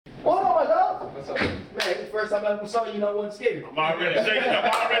What's up? Man, it's the first time I ever saw you, I wasn't scared. I'm already shaking.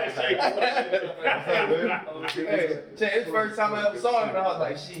 Hey, it's the first time I ever saw him, and I was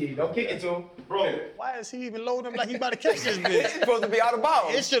like, shit, don't kick it to him. Bro, Why is he even loading him like he about to catch this bitch? It's supposed to be out of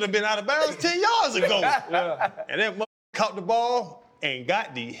bounds. It should have been out of bounds 10 yards ago. And that mother caught the ball and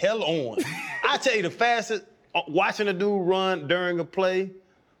got the hell on. I tell you, the fastest, watching a dude run during a play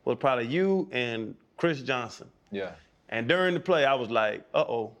was probably you and Chris Johnson. Yeah. And during the play, I was like,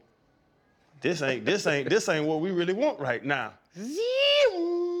 uh-oh, this ain't what we really want right now.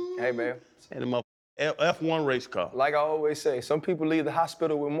 Hey, man. And the mother F1 race car. Like I always say, some people leave the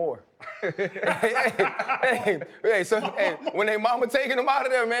hospital with more. hey, when they mama taking them out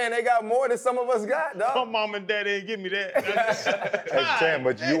of there, man, they got more than some of us got, dog. My mom and daddy didn't give me that. Hey, Sam,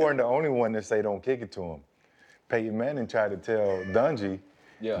 but you weren't the only one to say don't kick it to him. Peyton Manning tried to tell Dungy,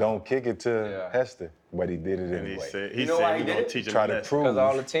 don't kick it to Hester, but he did it anyway. He said we're going to teach him try to prove Because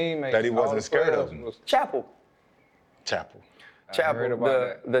all the teammates, that he wasn't scared of him. Chapel. heard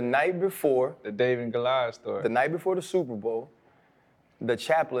about the night before. The David and Goliath story. The night before the Super Bowl, the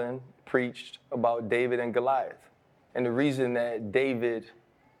chaplain preached about David and Goliath. And the reason that David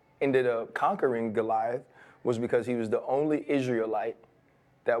ended up conquering Goliath was because he was the only Israelite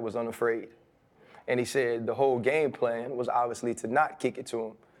that was unafraid. And he said the whole game plan was obviously to not kick it to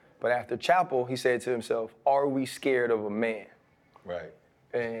him. But after chapel, he said to himself, are we scared of a man? Right.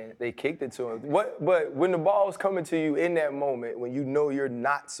 And they kicked it to him. But when the ball's coming to you in that moment, when you know you're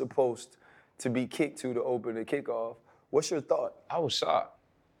not supposed to be kicked to open the kickoff, what's your thought? I was shocked.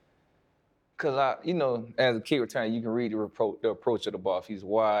 Because, as a kick returner, you can read the approach of the ball. If he's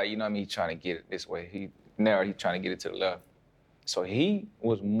wide, he's trying to get it this way. He's trying to get it to the left. So he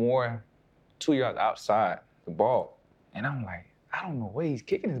was more 2 yards outside the ball. And I'm like, I don't know where he's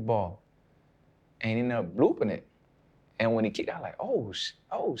kicking his ball. And he ended up blooping it. And when he kicked, I was like,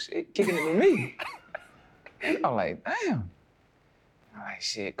 oh shit, kicking it to me. I'm like, damn. I'm like,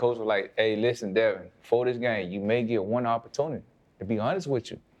 shit. Coach was like, hey, listen, Devin, before this game, you may get one opportunity. To be honest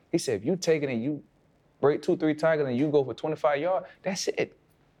with you, he said, if you take it and you break 2-3 tackles and you go for 25 yards, that's it.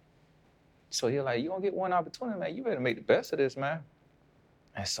 So he's like, you gonna get one opportunity, man. You better make the best of this, man.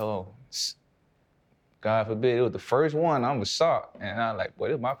 And so, God forbid, it was the first one. I was shocked. And I was like, boy,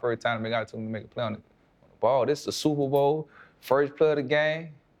 this is my first time to make a play on the ball. This is the Super Bowl, first play of the game.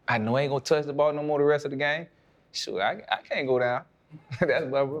 I know I ain't gonna touch the ball no more the rest of the game. Shoot, I can't go down. That's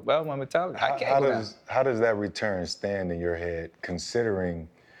my mentality. I can't go down. How does that return stand in your head, considering,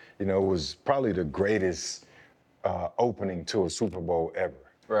 it was probably the greatest opening to a Super Bowl ever?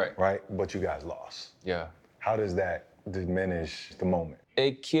 Right. Right? But you guys lost. Yeah. How does that diminish the moment?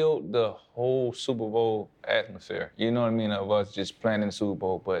 It killed the whole Super Bowl atmosphere. You know what I mean? Of us just playing in the Super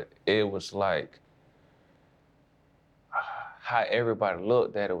Bowl, but it was like, how everybody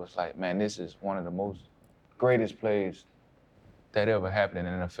looked at it was like, man, this is one of the most greatest plays that ever happened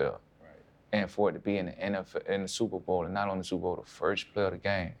in the NFL. Right. And for it to be in the NFL, in the Super Bowl, and not only the Super Bowl, the first play of the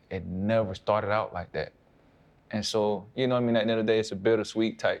game, it never started out like that. And so, at the end of the day, it's a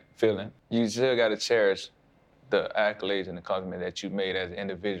bittersweet type feeling. You still got to cherish the accolades and the accomplishment that you made as an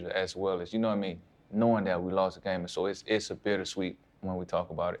individual, as well as, knowing that we lost the game. And so it's a bittersweet when we talk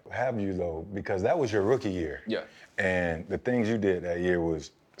about it. Have you, though? Because that was your rookie year. Yeah. And the things you did that year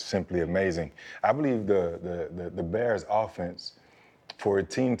was simply amazing. I believe the Bears offense, for a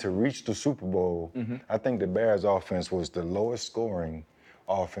team to reach the Super Bowl, I think the Bears offense was the lowest scoring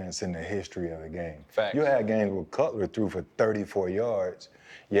offense in the history of the game. Facts. You had games where Cutler threw for 34 yards,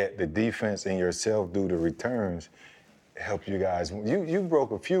 yet the defense and yourself do the returns helped you guys. You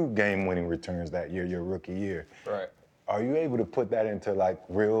broke a few game-winning returns that year, your rookie year. Right. Are you able to put that into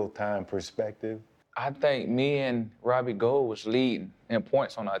real-time perspective? I think me and Robbie Gould was leading in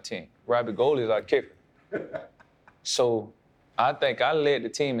points on our team. Robbie Gould is our kicker. So I think I led the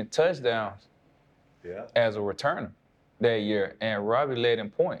team in touchdowns as a returner that year, and Robbie led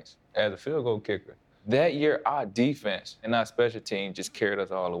in points as a field goal kicker. That year, our defense and our special team just carried us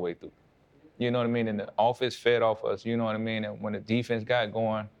all the way through. You know what I mean? And the offense fed off us, you know what I mean? And when the defense got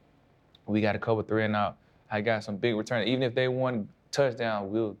going, we got a couple 3 and out. I got some big returns. Even if they won touchdown,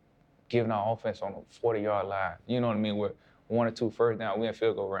 we were giving our offense on a 40-yard line. You know what I mean? With 1 or 2 first down, we in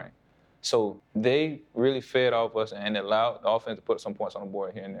field goal range. So they really fed off us and allowed the offense to put some points on the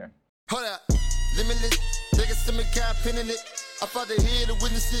board here and there. Hold up, limitless, niggas to me can't pinning it. I fought the head to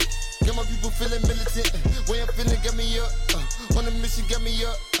witness it. Get my people feeling militant. Way I'm feeling, get me up. On the mission, get me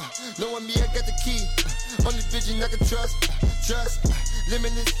up. Knowing me, I got the key. Only vision I can trust.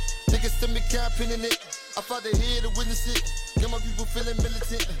 Limitless, niggas to me can't pinning it. I fought the head to witness it. Get my people feeling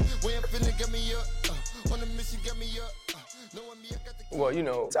militant. Way I'm feeling, get me up. On a mission, get me up. Knowing me, I got the Well, you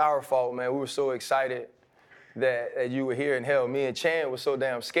know, it's our fault, man. We were so excited that you were here, and hell, me and Chan was so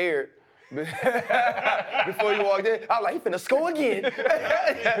damn scared before you walked in. I was like, he finna score again.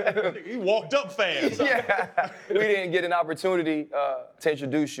 He walked up fast. Yeah. We didn't get an opportunity to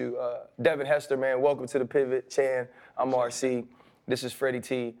introduce you. Devin Hester, man, welcome to the Pivot. Chan, I'm RC. This is Freddie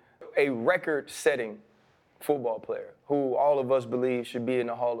T. A record-setting football player who all of us believe should be in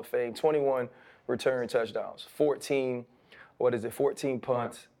the Hall of Fame. 21 return touchdowns, 14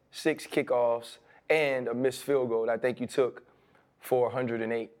 punts, 6 kickoffs, and a missed field goal that I think you took for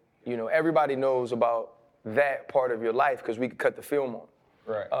 108. You know, everybody knows about that part of your life because we could cut the film on.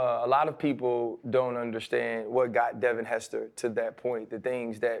 Right. A lot of people don't understand what got Devin Hester to that point, the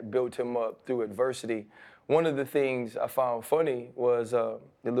things that built him up through adversity. One of the things I found funny was the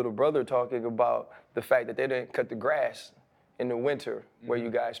little brother talking about the fact that they didn't cut the grass in the winter where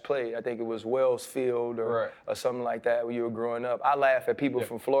you guys played. I think it was Wells Field or something like that when you were growing up. I laugh at people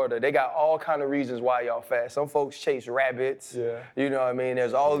from Florida. They got all kind of reasons why y'all fast. Some folks chase rabbits. Yeah. You know what I mean?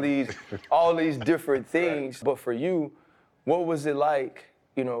 There's all these different things. But for you, what was it like,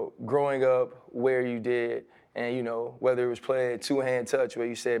 you know, growing up where you did and, you know, whether it was playing two-hand touch where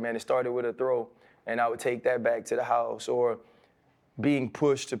you said, man, it started with a throw and I would take that back to the house, or being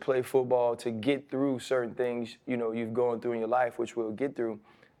pushed to play football to get through certain things, you know, you've gone through in your life, which we'll get through.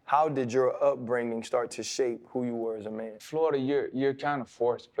 How did your upbringing start to shape who you were as a man? Florida, you're kind of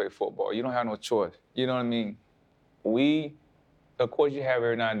forced to play football. You don't have no choice. You know what I mean? Of course, you have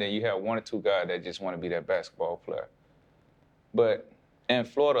every now and then, you have one or two guys that just want to be that basketball player. But in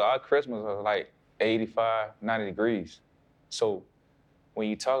Florida, our Christmas was like 85, 90 degrees. So when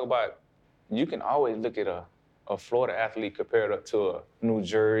you talk about, you can always look at a Florida athlete compared to a New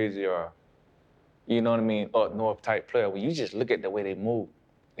Jersey or, you know what I mean, up north type player. When you just look at the way they move,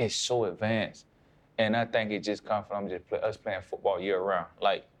 it's so advanced. And I think it just comes from just us playing football year round.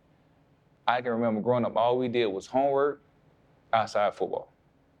 Like, I can remember growing up, all we did was homework, outside football.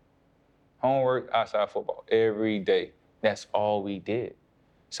 Homework, outside football, every day. That's all we did.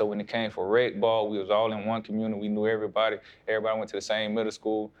 So when it came for rec ball, we was all in one community. We knew everybody. Everybody went to the same middle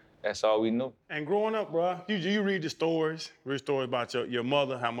school. That's all we knew. And growing up, bro, you read the stories about your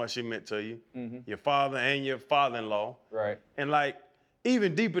mother, how much she meant to you, your father and your father-in-law. Right. And like,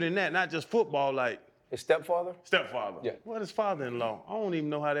 even deeper than that, not just football, like. His stepfather? Stepfather. Yeah. What is father-in-law? I don't even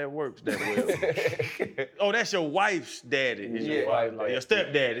know how that works that well. Oh, that's your wife's daddy. Is your father-in-law. Your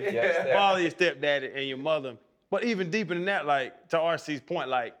stepdaddy. Yeah. Father, your stepdaddy, and your mother. But even deeper than that, like, to RC's point,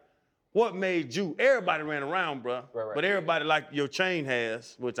 like, what made you, everybody ran around, bro. Right. But everybody like your chain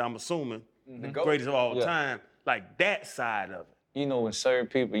has, which I'm assuming, the greatest of all time, like that side of it. You know, when certain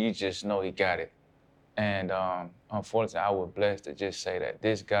people, you just know he got it. And unfortunately, I was blessed to just say that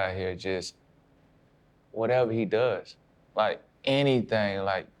this guy here just, whatever he does, like anything,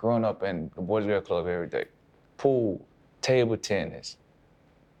 like growing up in the Boys and Girls Club every day, pool, table tennis,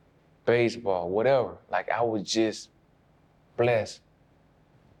 baseball, whatever. Like, I was just blessed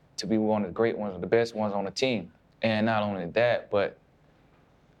to be one of the great ones, the best ones on the team. And not only that, but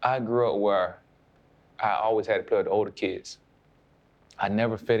I grew up where I always had to play with the older kids. I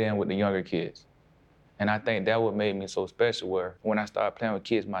never fit in with the younger kids. And I think that what made me so special, where when I started playing with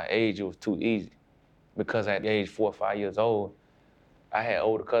kids my age, it was too easy. Because at the age 4 or 5 years old, I had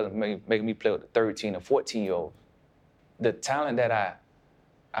older cousins making me play with the 13 or 14-year-olds. The talent that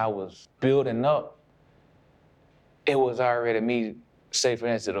I was building up, it was already me. Say, for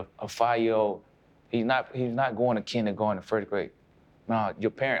instance, a 5-year-old, he's not going to kindergarten, first grade. No,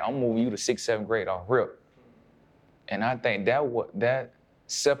 your parent, I'm moving you to 6th, 7th grade off rip. And I think that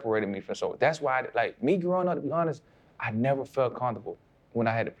separated me from so. That's why, like, me growing up, to be honest, I never felt comfortable when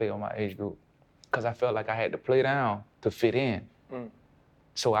I had to play on my age group, because I felt like I had to play down to fit in.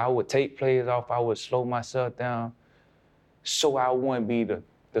 So I would take plays off, I would slow myself down, so I wouldn't be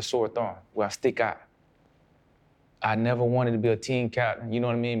the sore thumb, where I stick out. I never wanted to be a team captain, you know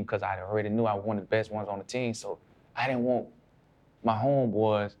what I mean? Because I already knew I wanted the best ones on the team. So I didn't want my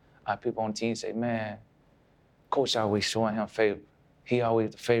homeboys, people on the team say, man, coach always showing him favor. He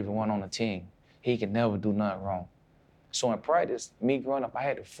always the favorite one on the team. He can never do nothing wrong. So in practice, me growing up, I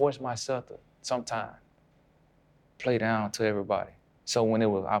had to force myself to sometimes play down to everybody. So when it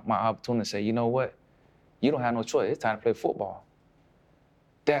was my opportunity to say, you know what? You don't have no choice. It's time to play football.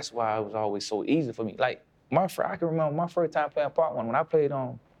 That's why it was always so easy for me. Like, I can remember my first time playing Part 1 when I played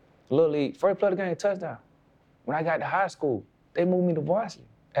on Little League. First play of the game, touchdown. When I got to high school, they moved me to varsity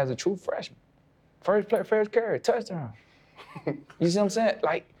as a true freshman. First play, first carry, touchdown. You see what I'm saying?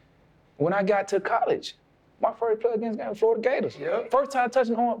 Like, when I got to college, My first play against the Florida Gators. Yep. First time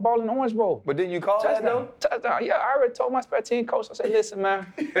touching the ball in the Orange Bowl. But didn't you call that though? Touchdown. Yeah, I already told my special team coach. I said, listen,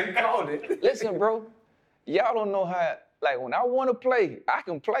 man. You called it. Listen, bro. Y'all don't know how, like, when I want to play, I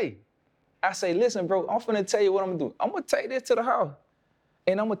can play. I say, listen, bro, I'm finna tell you what I'm gonna do. I'm gonna take this to the house,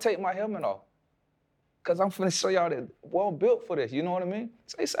 and I'm gonna take my helmet off. Cause I'm finna show y'all that, well, I'm built for this, you know what I mean?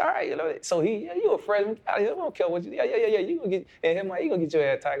 So he said, all right, you know, so you a freshman, out here, I don't care what you, yeah, you gonna get, and him, you gonna get your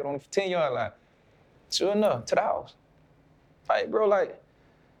ass tackled on the 10-yard line. Sure enough, to the house. Like, bro, like,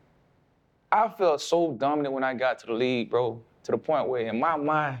 I felt so dominant when I got to the league, bro, to the point where in my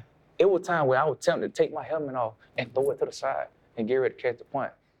mind, it was time where I was tempted to take my helmet off and throw it to the side and get ready to catch the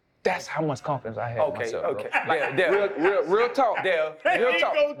point. That's how much confidence I had in myself, bro. Like, real talk. Dale.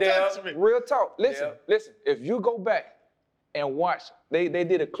 Real talk. Listen. Yeah. If you go back and watch, they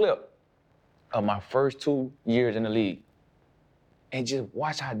did a clip of my first 2 years in the league, and just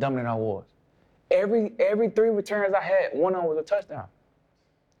watch how dominant I was. Every 3 returns I had, one of them was a touchdown.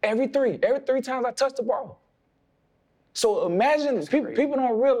 Every three times I touched the ball. So imagine, people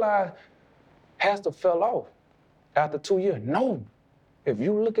don't realize Hester fell off after 2 years. No. If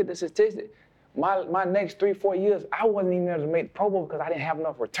you look at the statistics, my next 3-4 years, I wasn't even able to make the Pro Bowl because I didn't have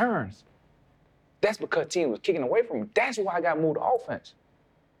enough returns. That's because team was kicking away from me. That's why I got moved to offense.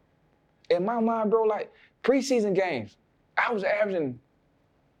 In my mind, bro, like preseason games, I was averaging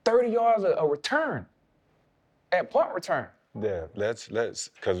 30 yards a return at punt return. Yeah, let's,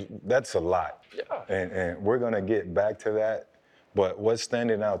 because that's a lot. Yeah. And we're gonna get back to that. But what's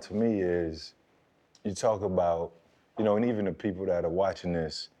standing out to me is you talk about, you know, and even the people that are watching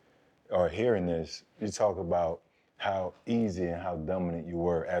this or hearing this, you talk about how easy and how dominant you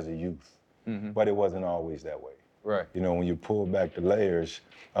were as a youth. Mm-hmm. But it wasn't always that way. Right. You know, when you pull back the layers,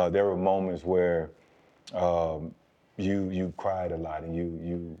 there were moments where you cried a lot and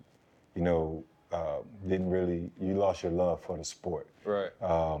you didn't really, you lost your love for the sport. Right.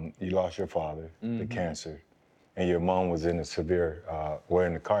 You lost your father to cancer, and your mom was in a severe,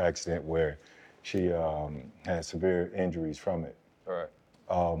 in a car accident where she had severe injuries from it. Right.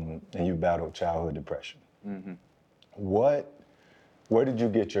 And you battled childhood depression. Mm-hmm. Where did you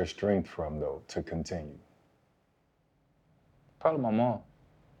get your strength from, though, to continue? Probably my mom.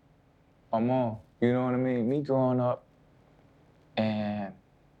 My mom, you know what I mean? Me growing up, and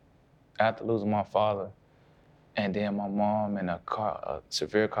after losing my father, and then my mom in a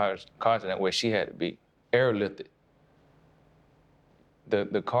severe car accident where she had to be airlifted.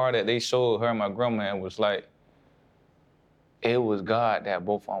 The car that they showed her and my grandma was like, it was God that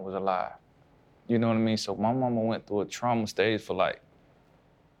both of them was alive. You know what I mean? So my mama went through a trauma stage for like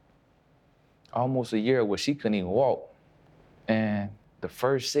almost a year where she couldn't even walk. And the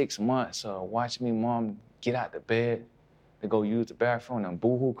first 6 months, watching me mom get out the bed to go use the bathroom and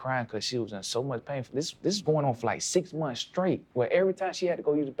boo-hoo crying because she was in so much pain. This is going on for like 6 months straight, where every time she had to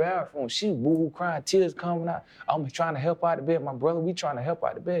go use the bathroom, she was boo-hoo crying, tears coming out. I'm trying to help out the bed. My brother, we trying to help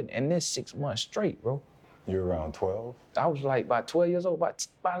out the bed. And this 6 months straight, bro. You're around 12? I was like about 12 years old, about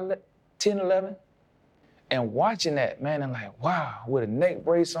 10, 11. And watching that, man, I'm like, wow, with a neck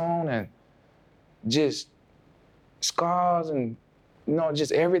brace on and just scars and, you know,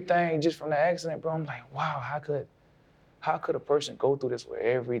 just everything just from the accident, bro. I'm like, wow, how could a person go through this where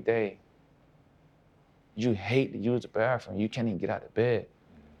every day you hate to use the bathroom, you can't even get out of bed?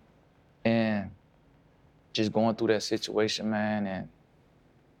 And just going through that situation, man, and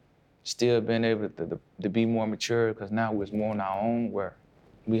still being able to be more mature, because now we're more on our own, where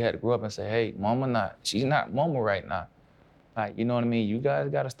we had to grow up and say, hey, she's not mama right now. Like, you know what I mean? You guys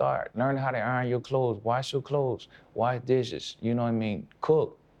got to start learning how to iron your clothes, wash your clothes, wash dishes, you know what I mean?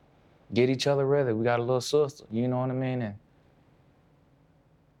 Cook, get each other ready. We got a little sister, you know what I mean? And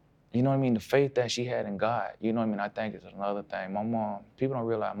you know what I mean? The faith that she had in God, you know what I mean? I think it's another thing. My mom, people don't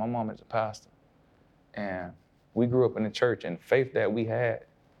realize my mom is a pastor. And we grew up in the church, and the faith that we had,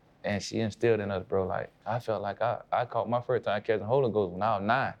 and she instilled in us, bro. Like, I felt like I caught my first time catching the Holy Ghost when I was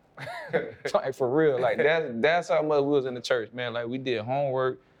 9. Like, for real, like that's how much we was in the church, man. Like, we did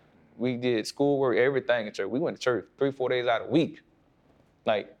homework, we did schoolwork, everything in church. We went to church 3-4 days out of the week.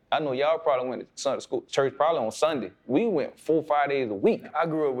 Like, I know y'all probably went to Sunday school, church probably on Sunday. We went 4-5 days a week. I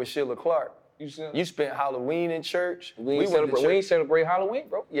grew up with Sheila Clark. You spent Halloween in church. We ain't celebrate Halloween,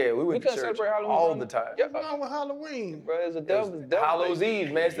 bro. Yeah, we went to church celebrate Halloween all the time. What's wrong with Halloween? Bro, it's the devil's Hallows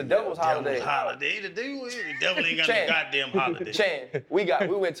Eve, man. It's the devil's holiday. Devil's holiday to do with it. The devil ain't got no goddamn holiday. Chan, we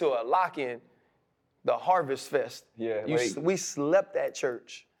went to a lock-in, the Harvest Fest. Yeah, we slept at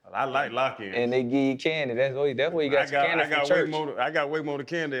church. I like lock-ins. And they give you candy. That's where you got your candy from church. I got way more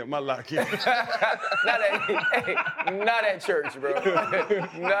candy at my lock-in. Not at church, bro.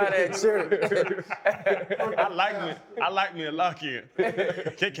 Not at church. I like me a lock-in.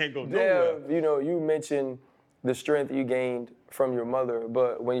 Can't go nowhere. Dev, you know, you mentioned the strength you gained from your mother,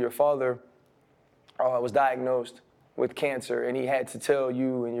 but when your father was diagnosed with cancer and he had to tell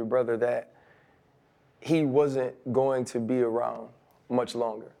you and your brother that he wasn't going to be around much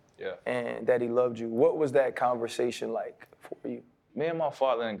longer, and that he loved you, what was that conversation like for you? Me and my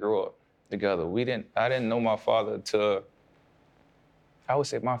father didn't grow up together. I didn't know my father till, I would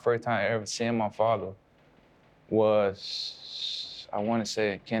say my first time ever seeing my father was, I want to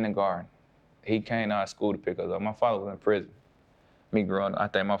say kindergarten. He came out of school to pick us up. My father was in prison. Me growing up, I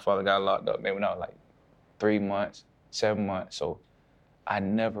think my father got locked up maybe when I was like 3 months, 7 months. So I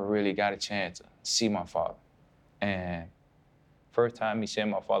never really got a chance to see my father. And first time me seeing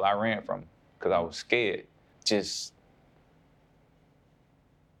my father, I ran from him because I was scared.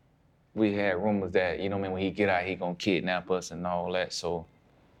 We had rumors that, you know what I mean, when he get out, he gonna kidnap us and all that. So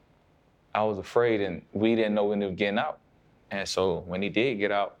I was afraid, and we didn't know when he was getting out. And so when he did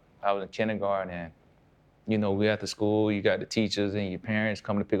get out, I was in kindergarten, and you know, we at the school, you got the teachers and your parents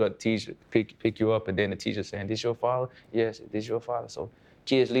coming to pick up the teacher, pick you up, and then the teacher saying, "This your father?" "Yes, this your father." So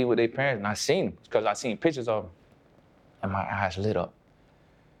kids leave with their parents, and I seen him because I seen pictures of him, and my eyes lit up.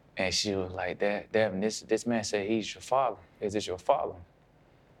 And she was like, Devin, this man said he's your father. Is this your father?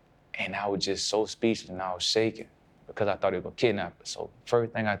 And I was just so speechless, and I was shaking because I thought he was gonna kidnap us. So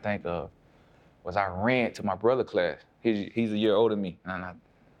first thing I think of was I ran to my brother's class. He's a year older than me, and I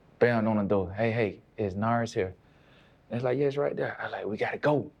banged on the door. Hey, is Nars here? And it's like, yeah, it's right there. I was like, we gotta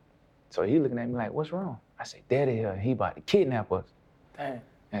go. So he looking at me like, what's wrong? I said, Daddy here, he about to kidnap us. Dang.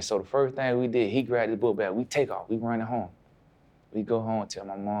 And so the first thing we did, he grabbed his book bag, we take off, we running home. We go home and tell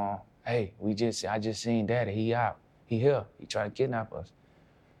my mom, hey, I just seen Daddy, he out, he here, he trying to kidnap us.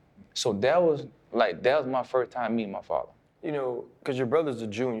 So that was my first time meeting my father. You know, because your brother's a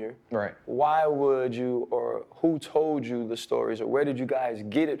junior. Right. Why would you, or who told you the stories, or where did you guys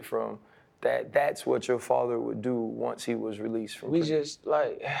get it from that that's what your father would do once he was released from prison?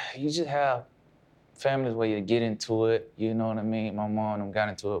 You just have families where you get into it, you know what I mean? My mom and them got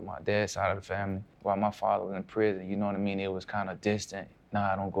into it, my dad's side of the family. While my father was in prison, you know what I mean? It was kind of distant.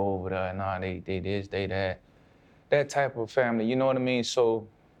 Nah, don't go over there. Nah, they this, they that. That type of family, you know what I mean? So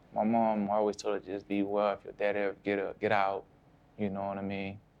my mom always told her, just be well. If your dad ever get out, you know what I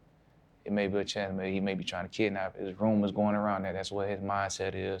mean? It may be a chance, maybe he may be trying to kidnap. There's rumors going around that that's what his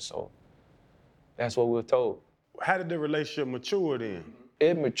mindset is. So that's what we were told. How did the relationship mature then?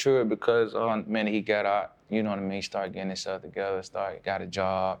 It matured because the minute he got out, you know what I mean, started getting himself together, got a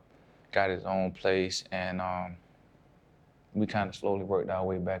job, got his own place, and we kind of slowly worked our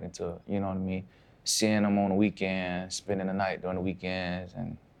way back into, you know what I mean, seeing him on the weekends, spending the night during the weekends,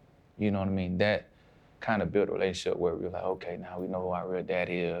 and you know what I mean, that kind of built a relationship where we were like, okay, now we know who our real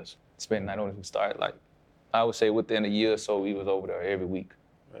daddy is. Spending the night on it, we started like, I would say within a year or so, we was over there every week.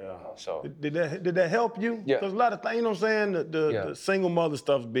 Yeah. So did that help you? Yeah. Because a lot of things, you know what I'm saying? The single mother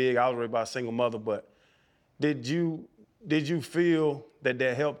stuff's big. I was raised by a single mother, but did you feel that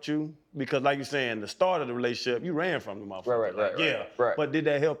helped you? Because like you're saying, the start of the relationship, you ran from the motherfucker. Right. But did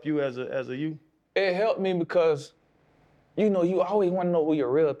that help you as a you? It helped me because, you know, you always want to know who your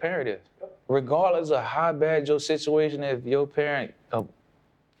real parent is. Regardless of how bad your situation is, if your parent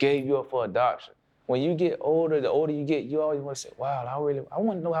gave you up for adoption. When you get older, the older you get, you always want to say, wow, I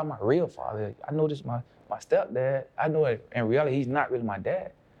want to know how my real father is. I know this is my stepdad. I know it, in reality, he's not really my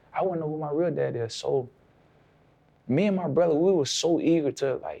dad. I want to know who my real dad is. So me and my brother, we were so eager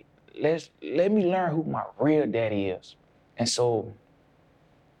to like, let me learn who my real daddy is. And so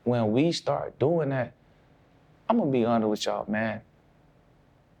when we start doing that, I'm gonna be honest with y'all, man.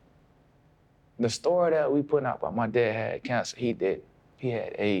 The story that we put out about my dad had cancer, he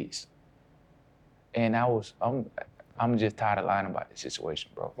had AIDS. And I'm just tired of lying about the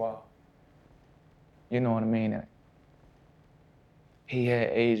situation, bro. Wow. You know what I mean? He had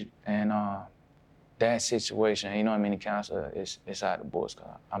AIDS, and that situation, you know what I mean, the cancer is out of the books.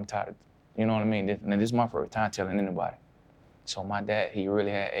 I'm tired of, you know what I mean? This is my first time telling anybody. So my dad, he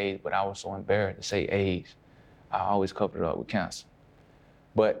really had AIDS, but I was so embarrassed to say AIDS. I always covered it up with cancer.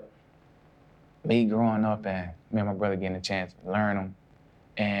 But me growing up and me and my brother getting a chance to learn him,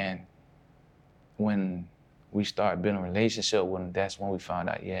 and when we started building a relationship with him, that's when we found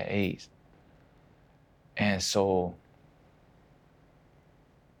out he had AIDS. And so,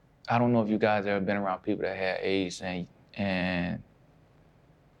 I don't know if you guys ever been around people that had AIDS and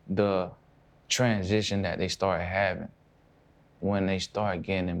the transition that they started having when they start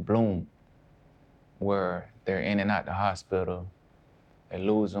getting in bloom, where they're in and out the hospital, they're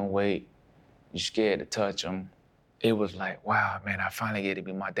losing weight, you're scared to touch them. It was like, wow, man, I finally get to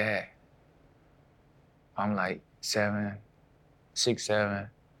be my dad. I'm like 6, 7,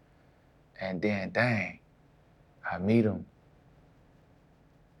 and then, dang, I meet him.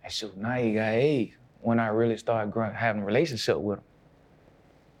 And shoot, now he got AIDS when I really started having a relationship with him.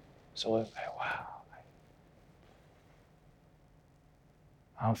 So it's like, wow.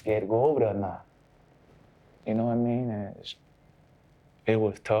 I'm scared to go over there now. You know what I mean? And it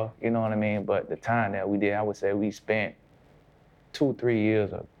was tough, you know what I mean? But the time that we did, I would say we spent 2, 3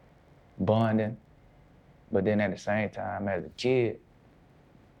 years of bonding. But then at the same time, as a kid,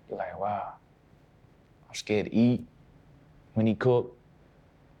 you're like, wow, I'm scared to eat when he cook.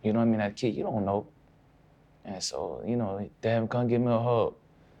 You know what I mean? As a kid, you don't know. And so, you know, Dad, come give me a hug.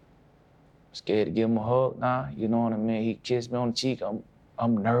 I'm scared to give him a hug now, you know what I mean? He kissed me on the cheek,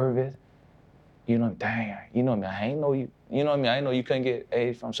 I'm nervous. You know, dang, you know what I mean? I ain't know you, you know what I mean? I ain't know you couldn't get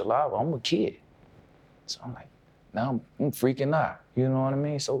AIDS from saliva. I'm a kid. So I'm like, now I'm freaking out, you know what I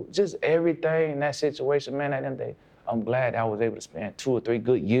mean? So just everything in that situation, man, at the end of the day, I'm glad I was able to spend 2 or 3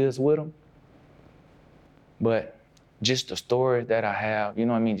 good years with him. But just the stories that I have, you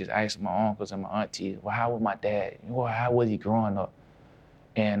know what I mean? Just asking my uncles and my aunties, well, how was my dad? Well, how was he growing up?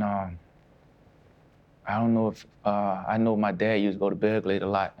 And I don't know if, I know my dad used to go to Belgrade a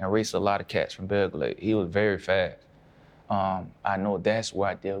lot and race a lot of cats from Belgrade. He was very fast. I know that's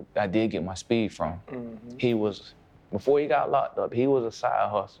where I did get my speed from. Mm-hmm. He was, before he got locked up, he was a side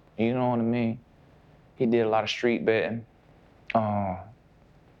hustle. You know what I mean? He did a lot of street betting.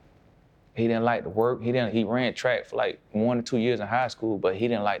 He didn't like to work. He ran track for like 1 or 2 years in high school, but he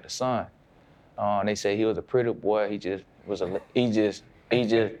didn't like the sun. They say he was a pretty boy. He just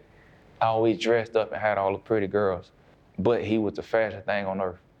always dressed up and had all the pretty girls. But he was the fastest thing on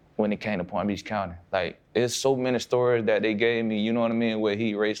earth when it came to Palm Beach County. Like, there's so many stories that they gave me, you know what I mean, where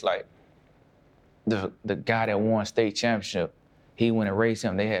he raced like the guy that won state championship. He went and raced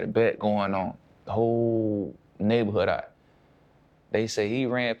him. They had a bet going on. The whole neighborhood out. They say he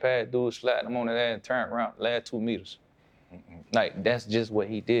ran past dude, slapped him on the ass and turned around the last 2 meters. Mm-mm. Like, that's just what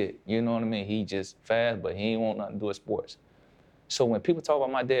he did. You know what I mean? He just fast, but he ain't want nothing to do with sports. So when people talk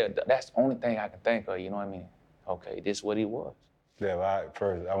about my dad, that's the only thing I can think of, you know what I mean? Okay, this is what he was. Yeah,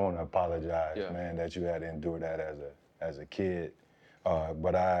 first, I want to apologize, man, that you had to endure that as a kid.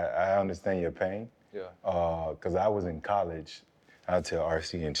 But I understand your pain. Yeah. Because I was in college. I'll tell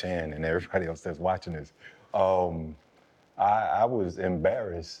RC and Chan and everybody else that's watching this. I was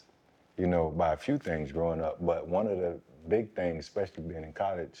embarrassed, you know, by a few things growing up. But one of the big things, especially being in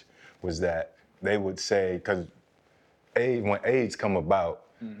college, was that they would say, because when AIDS come about,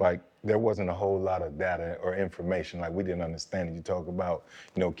 like, there wasn't a whole lot of data or information. Like, we didn't understand it. You talk about,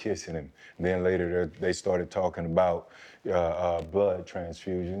 you know, kissing, and then later they started talking about blood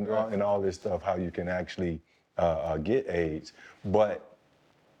transfusion and all this stuff, how you can actually get AIDS. But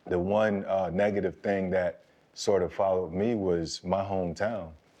the one negative thing that sort of followed me was my hometown.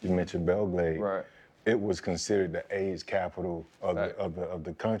 You mentioned Belgrade. Right. It was considered the AIDS capital of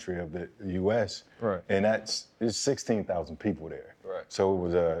the country, of the U.S. Right. And there's 16,000 people there. Right. So it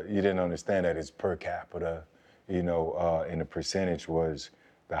was you didn't understand that it's per capita, you know, and the percentage was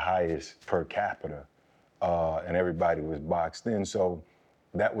the highest per capita, and everybody was boxed in. So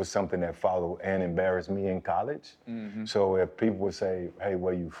that was something that followed and embarrassed me in college. Mm-hmm. So if people would say, hey,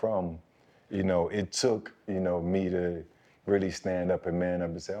 where you from? You know, it took, you know, me to really stand up and man up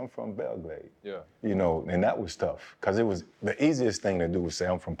and say, I'm from Belgrade. Yeah. You know, and that was tough, because it was the easiest thing to do was say,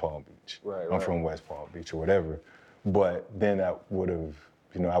 I'm from Palm Beach. Right, I'm from West Palm Beach or whatever. But then I would have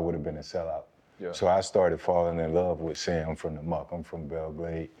been a sellout. Yeah. So I started falling in love with saying I'm from the muck, I'm from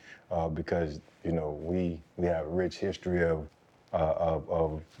Belgrade, because, you know, we have a rich history of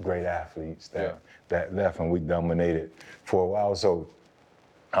great athletes that left, and we dominated for a while. So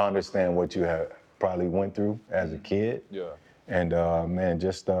I understand what you have probably went through as a kid. Yeah. And man,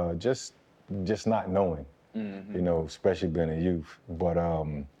 just not knowing, you know, especially being a youth. But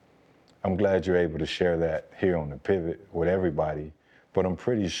I'm glad you're able to share that here on The Pivot with everybody. But I'm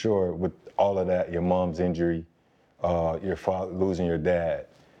pretty sure with all of that, your mom's injury, your father losing your dad,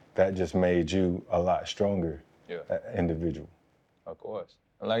 that just made you a lot stronger individual. Of course.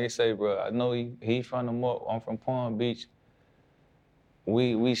 Like you say, bro, I know he from the muck, I'm from Palm Beach.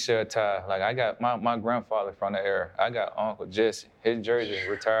 We share ties. Like, I got my grandfather from the area. I got Uncle Jesse. His jersey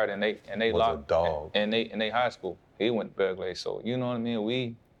retired, and they locked. A dog. And they high school. He went to Belgrade. So you know what I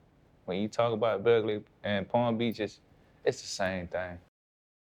mean. When you talk about Belgrade and Palm Beach, it's the same thing.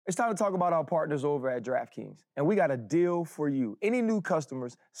 It's time to talk about our partners over at DraftKings. And we got a deal for you. Any new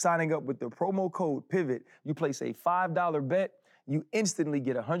customers signing up with the promo code PIVOT, you place a $5 bet, you instantly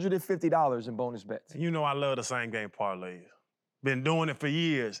get $150 in bonus bets. You know I love the same game parlays. Been doing it for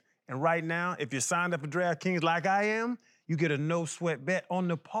years. And right now, if you're signed up for DraftKings like I am, you get a no-sweat bet on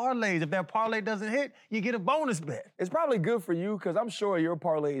the parlays. If that parlay doesn't hit, you get a bonus bet. It's probably good for you because I'm sure your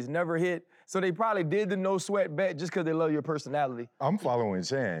parlays never hit, so they probably did the no-sweat bet just because they love your personality. I'm following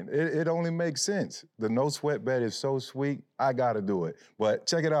Shan. It only makes sense. The no sweat bet is so sweet, I gotta do it. But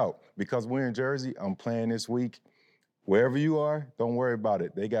check it out. Because we're in Jersey, I'm playing this week. Wherever you are, don't worry about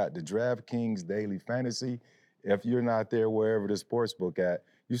it. They got the DraftKings Daily Fantasy. If you're not there wherever the sportsbook at,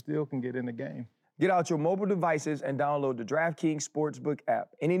 you still can get in the game. Get out your mobile devices and download the DraftKings Sportsbook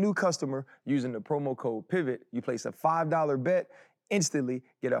app. Any new customer using the promo code PIVOT, you place a $5 bet, instantly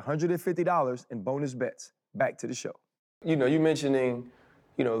get $150 in bonus bets. Back to the show. You know, you mentioning,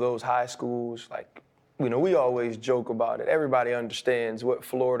 those high schools, like, we always joke about it. Everybody understands what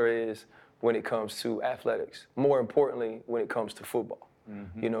Florida is when it comes to athletics. More importantly, when it comes to football.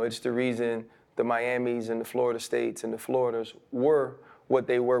 Mm-hmm. It's the reason the Miamis and the Florida States and the Floridas were what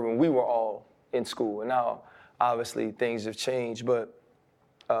they were when we were all in school. And now, obviously, things have changed. But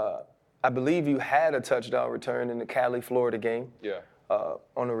I believe you had a touchdown return in the Cali-Florida game. Yeah.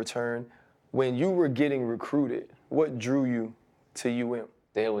 On a return. When you were getting recruited, what drew you to UM?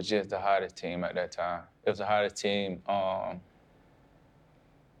 They was just the hottest team at that time. It was the hottest team.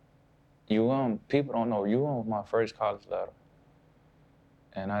 People don't know, UM was my first college letter.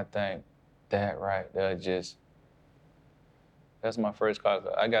 And I think that right there that's my first college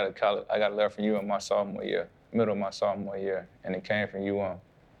letter. I got a letter from UM my sophomore year, middle of my sophomore year, and it came from UM.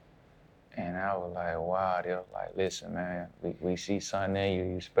 And I was like, wow, they was like, listen, man, we see something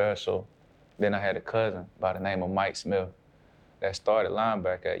in you special. Then I had a cousin by the name of Mike Smith that started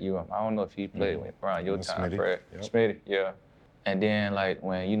linebacker at UM. I don't know if he played around your time, Fred. Yep. Smitty, yeah. And then, like,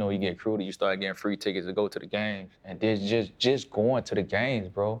 when, you get recruited, you start getting free tickets to go to the games. And then just going to the games,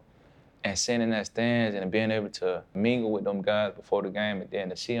 bro, and sitting in that stands and being able to mingle with them guys before the game and then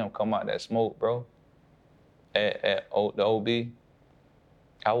to see them come out that smoke, bro, at the OB,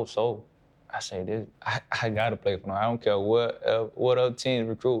 I was sold. I say, I gotta play for them. I don't care what other teams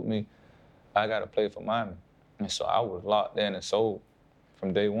recruit me, I gotta play for Miami. And so I was locked in and sold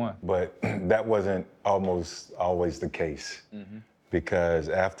from day one. But that wasn't almost always the case, because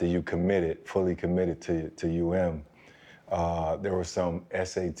after you fully committed to UM, there were some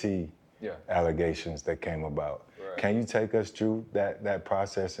SAT allegations that came about. Right. Can you take us through that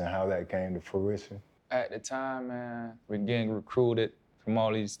process and how that came to fruition? At the time, man, we're getting recruited from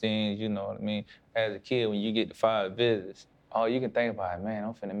all these things, you know what I mean? As a kid, when you get to 5 visits, all you can think about is, man,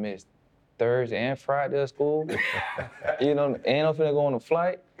 I'm finna miss Thursday and Friday of school. And I'm finna go on a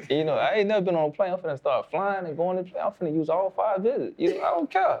flight. I ain't never been on a plane. I'm finna start flying and going to plane. I'm finna use all 5 visits. I don't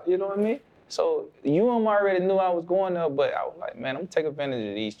care, you know what I mean? So UM already knew I was going there, but I was like, man, I'm gonna take advantage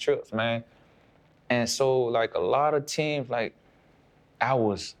of these trips, man. And so, like, a lot of teams, like, I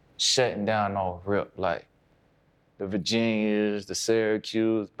was shutting down all rip, like, the Virginias, the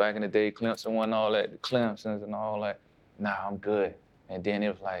Syracuse, back in the day, Clemson won all that, the Clemsons and all that. Nah, I'm good. And then it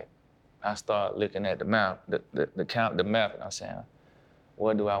was like, I started looking at the map, the map, and I was saying,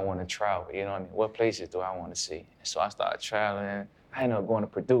 where do I want to travel? You know what I mean? What places do I want to see? And so I started traveling. I ended up going to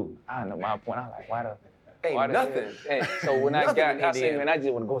Purdue. I know my point. I was like, why nothing. And so when I got, I said, man, I just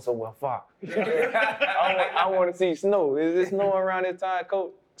want to go somewhere far. I want to see snow. Is it snowing around this time,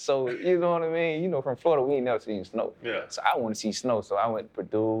 Coach? So, you know what I mean? From Florida, we ain't never seen snow. Yeah. So I want to see snow. So I went to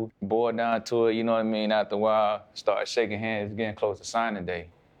Purdue, bored down to it, you know what I mean? After a while, started shaking hands, getting close to signing day.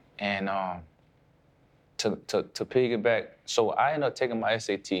 And to piggyback, so I ended up taking my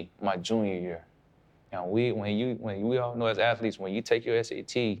SAT my junior year. And we all know as athletes, when you take your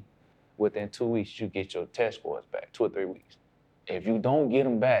SAT, within 2 weeks, you get your test scores back, 2 or 3 weeks. If you don't get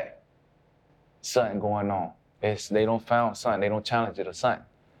them back, something going on. They don't found something, they don't challenge it or something.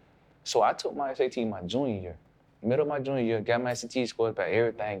 So I took my SAT my junior year, middle of my junior year, got my SAT scores back,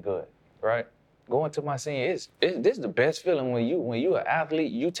 everything good, right? Going to my senior, this is the best feeling when you're an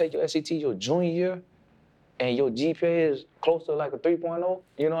athlete, you take your SAT your junior year, and your GPA is close to like a 3.0,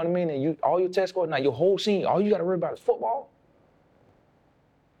 you know what I mean? And all your test scores, now your whole senior, all you gotta worry about is football.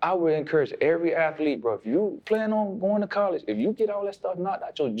 I would encourage every athlete, bro, if you plan on going to college, if you get all that stuff knocked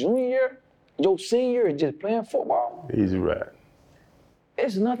out your junior year, your senior year is just playing football. Easy ride.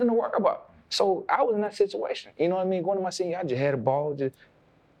 It's nothing to worry about. So I was in that situation, you know what I mean? Going to my senior, I just had a ball, just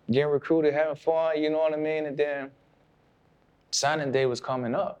getting recruited, having fun, you know what I mean? And then signing day was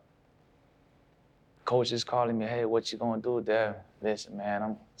coming up. coach is calling me, hey, what you gonna do, Devin? Listen, man,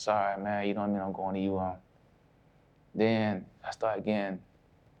 I'm sorry, man. You know what I mean? I'm going to UM. Then I start getting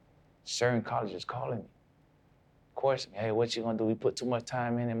certain colleges calling me, questioning me, hey, what you gonna do? We put too much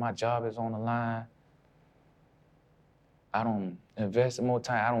time in it. My job is on the line. I don't invest in more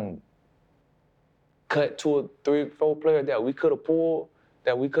time. I don't cut 2 or 3 or 4 players that we could have pulled,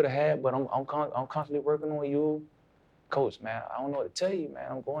 that we could have had, but I'm constantly working on you. Coach, man, I don't know what to tell you,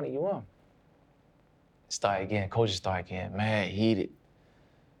 man. I'm going to UM. Coaches start getting mad, heated,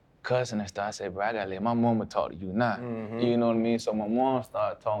 cussing and stuff. I said, bro, I gotta let my mama talk to you now. You know what I mean? So my mom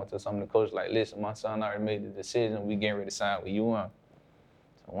started talking to some of the coaches like, listen, my son already made the decision. We getting ready to sign with UM.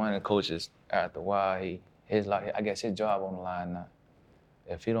 So one of the coaches, after a while, I guess his job on the line now.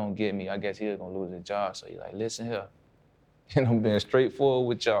 If he don't get me, I guess he's gonna lose his job. So he's like, listen here, I'm being straightforward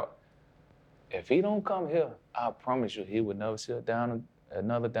with y'all. If he don't come here, I promise you, he would never see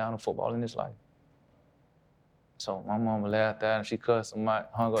another down of football in his life. So my mama laughed at him, she cussed him out,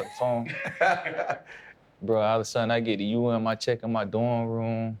 hung up the phone. Bro, all of a sudden I get to UM, I check in my dorm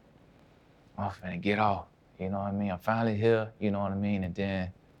room. I'm finna get off, you know what I mean? I'm finally here, you know what I mean? And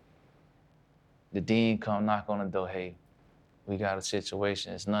then the dean come knock on the door, hey, we got a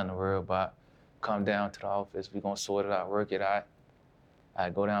situation, it's nothing to worry about. Come down to the office, we gonna sort it out, work it out. I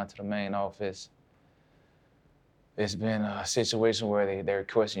go down to the main office. It's been a situation where they're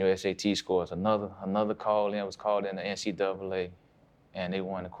requesting your SAT scores. Another call in was called in the NCAA, and they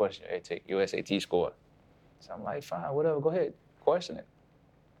wanted to question your SAT score. So I'm like, fine, whatever, go ahead, question it.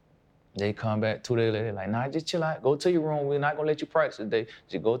 They come back 2 days later, they're like, nah, just chill out, go to your room. We're not gonna let you practice today.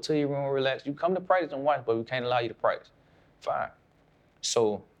 Just go to your room, relax. You come to practice and watch, but we can't allow you to practice. Fine.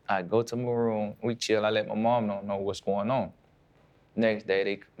 So I go to my room, we chill, I let my mom know what's going on. Next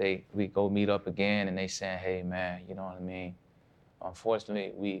day, we go meet up again, and they saying, hey, man, you know what I mean?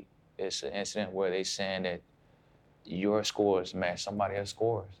 Unfortunately, it's an incident where they saying that your scores match somebody else's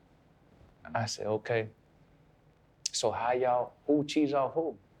scores. I said, okay. So who cheats off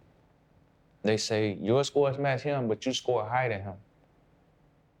who? They say, your scores match him, but you score higher than him.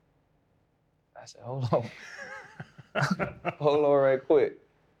 I said, hold on. Hold on right quick.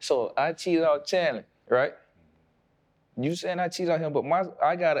 So I cheated off Chandler, right? You saying I cheated on him, but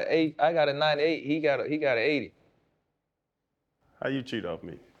I got a 98, he got an 80. How you cheat off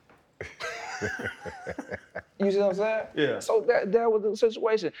me? You see what I'm saying? Yeah. So that was the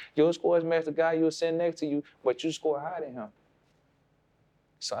situation. Your scores match the guy you were sitting next to you, but you score higher than him.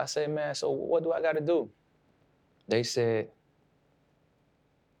 So I said, man, so what do I got to do? They said,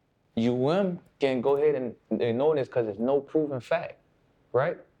 UM can go ahead and ignore this because there's no proven fact,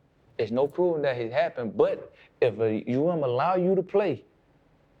 right? There's no proving that it happened, but if a UM allow you to play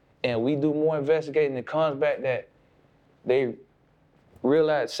and we do more investigating and it comes back that they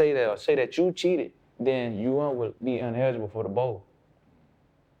realize, say that you cheated, then UM will be ineligible for the bowl.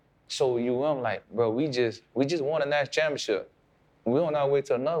 So UM like, bro, we just won a national championship. We on our way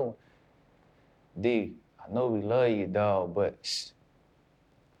to another one. D, I know we love you, dog, but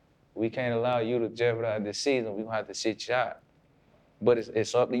we can't allow you to jeopardize this season. We gonna have to sit you out. But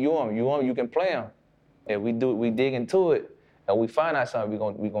it's up to UM. You can play them. And we dig into it, and we find out something,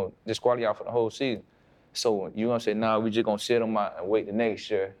 we gonna disqualify y'all for the whole season. So UM say, nah, we just gonna sit them out and wait the next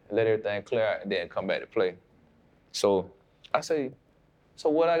year, let everything clear out, and then come back to play. So I say, so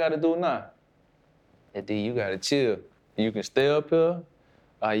what I gotta do now? And then you gotta chill. You can stay up here,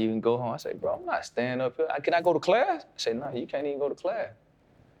 or you can go home. I say, bro, I'm not staying up here. Can I go to class? I say, nah, you can't even go to class.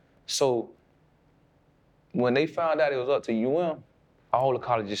 So when they found out it was up to UM, all the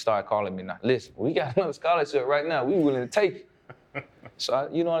colleges started calling me now. Listen, we got another scholarship right now. We willing to take it. So,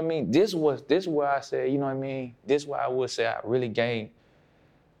 you know what I mean? This is where I said, you know what I mean? This is where I would say I really gained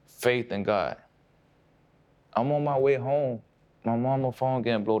faith in God. I'm on my way home. My mama's phone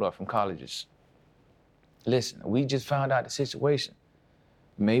getting blown up from colleges. Listen, we just found out the situation.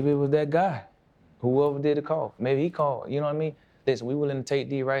 Maybe it was that guy, whoever did the call. Maybe he called, you know what I mean? Listen, we willing to take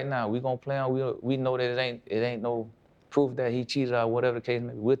D right now. We gonna play on, we know that it ain't no proof that he cheated or whatever the case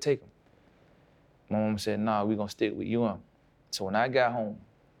may be, we'll take him. My mom said, nah, we gonna stick with UM. So when I got home,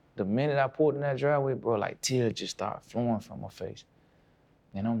 the minute I pulled in that driveway, bro, like tears just started flowing from my face.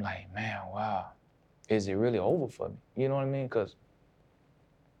 And I'm like, man, wow, is it really over for me? You know what I mean? Because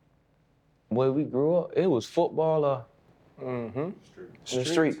where we grew up, it was football or the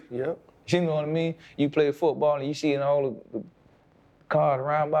street. Yep. You know what I mean? You play football and you see all the cars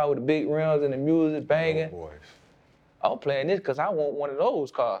around by with the big rims and the music banging. Oh, boy. I'm playing this because I want one of those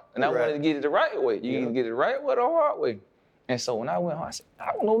cars. And I wanted to get it the right way. You either get it the right way or the hard way. And so when I went home, I said,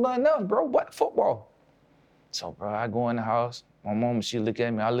 I don't know nothing else, bro, but football. So, bro, I go in the house. My mama, she look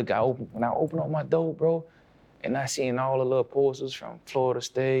at me. When I open up my door, bro, and I seen all the little posters from Florida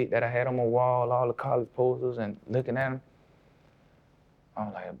State that I had on my wall, all the college posters, and looking at them,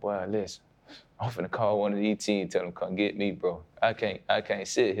 I'm like, boy, listen, I'm finna call one of these teams, tell them come get me, bro. I can't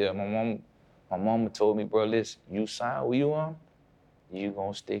sit here. My mama told me, bro, listen, you sign who you on, you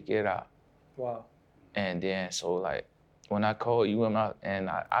gonna stick it out. Wow. And then, so like, when I called UM out, and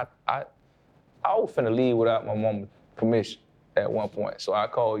I was finna leave without my mama's permission at one point. So I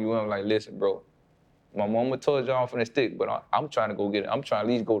called UM like, listen, bro, my mama told y'all I'm finna stick, but I'm trying to go get it. I'm trying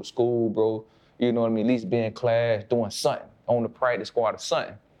to at least go to school, bro. You know what I mean? At least be in class, doing something, on the practice squad or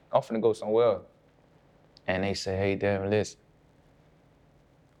something. I'm finna go somewhere else. And they say, hey, Devin, listen,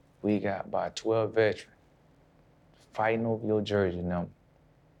 we got about 12 veterans fighting over your jersey number.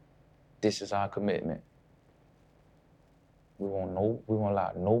 This is our commitment. We won't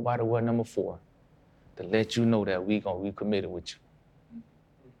allow nobody wear number 4 to let you know that we committed with you.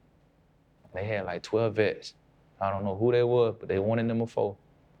 They had like 12 vets. I don't know who they were, but they wanted number 4.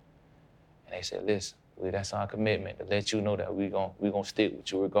 And they said, listen, that's our commitment to let you know that we gonna stick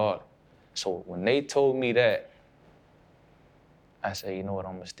with you regardless. So when they told me that, I said, you know what,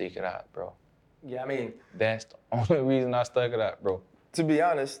 I'm gonna stick it out, bro. Yeah, I mean, That's the only reason I stuck it out, bro. to be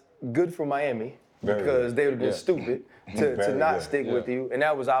honest, good for Miami Very because good. they would have been Yeah. stupid to Very not good. stick with you. And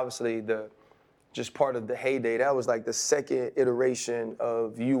that was obviously just part of the heyday. That was like the second iteration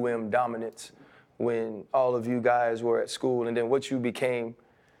of UM dominance when all of you guys were at school, and then what you became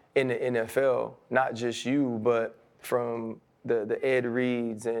in the NFL, not just you, but from the Ed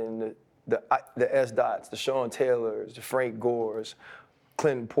Reeds and the S. Dots, the Sean Taylors, the Frank Gores,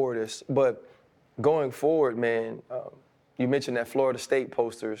 Clinton Portis. But going forward, man, you mentioned that Florida State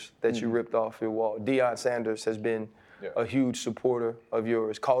posters that you ripped off your wall. Deion Sanders has been a huge supporter of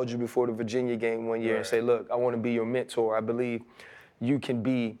yours, called you before the Virginia game one year and say, look, I want to be your mentor. I believe you can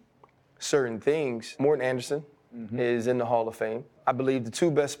be certain things. Morton Anderson is in the Hall of Fame. I believe the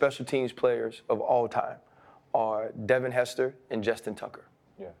 2 best special teams players of all time are Devin Hester and Justin Tucker.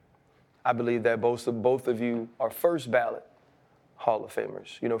 Yeah. I believe that both of you are first ballot Hall of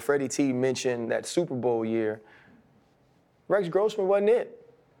Famers. You know, Freddie T mentioned that Super Bowl year. Rex Grossman wasn't it.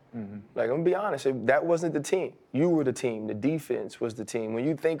 Like, I'm gonna be honest, that wasn't the team. You were the team. The defense was the team. When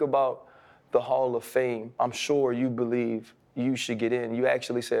you think about the Hall of Fame, I'm sure you believe you should get in. You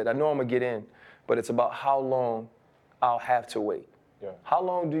actually said, I know I'm gonna get in, but it's about how long I'll have to wait. Yeah. How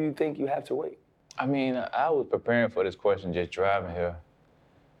long do you think you have to wait? I mean, I was preparing for this question just driving here.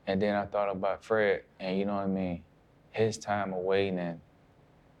 And then I thought about Fred, and you know what I mean? His time of waiting,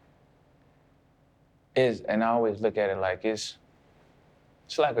 and I always look at it like it's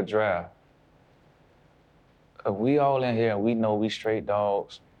like a draft. If we all in here, we know we straight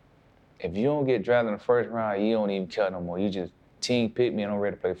dogs. If you don't get drafted in the first round, you don't even care no more. You just team pick me and I'm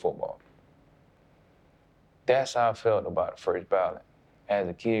ready to play football. That's how I felt about the first ballot. As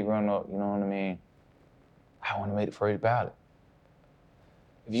a kid growing up, you know what I mean? I want to make the first ballot.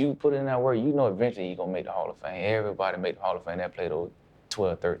 If you put in that work, you know eventually you're going to make the Hall of Fame. Everybody made the Hall of Fame that played those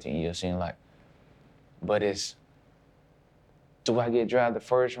 12, 13 years, seemed like. But do I get drafted the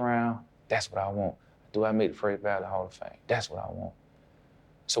first round? That's what I want. Do I make the first ballot Hall of Fame? That's what I want.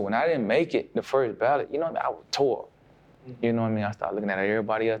 So when I didn't make it, the first ballot, you know what I mean? I was tore. You know what I mean? I started looking at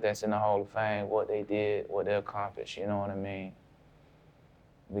everybody else that's in the Hall of Fame, what they did, what they accomplished, you know what I mean?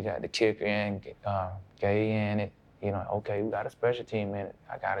 We got the kicker in, Gay in it. You know, okay, we got a special team in it.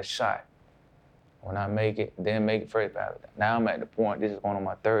 I got a shot. When I make it, then make it first ballot. Now I'm at the point, this is going on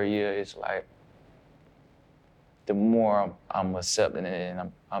my 3rd year, it's like, the more I'm accepting it,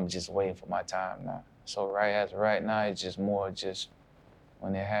 and I'm just waiting for my time now. So right now, it's just more just,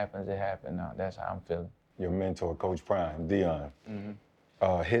 when it happens now. That's how I'm feeling. Your mentor, Coach Prime, Deion,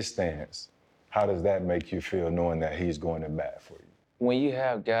 his stance, how does that make you feel knowing that he's going to bat for you? When you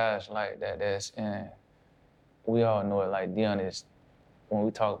have guys like that that's in, we all know it, like Deion is, when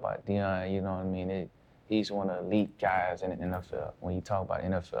we talk about Deion, you know what I mean, he's one of the elite guys in the NFL. When you talk about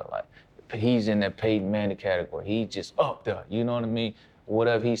NFL, like, he's in that Peyton Manning category. He's just up there, you know what I mean?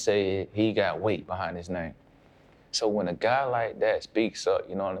 Whatever he say, he got weight behind his name. So when a guy like that speaks up,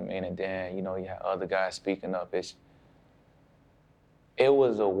 you know what I mean, and then, you know, you have other guys speaking up, it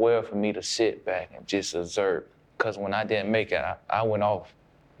was a way for me to sit back and just observe. Because when I didn't make it, I went off.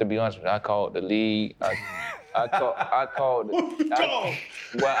 To be honest with you, I called the league.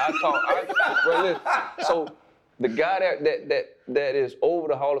 So the guy that is over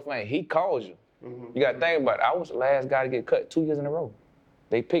the Hall of Fame, he calls you. You got to think about it. I was the last guy to get cut 2 years in a row.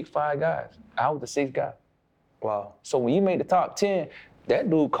 They picked 5 guys. I was the 6th guy. Wow. So when you made the top 10, that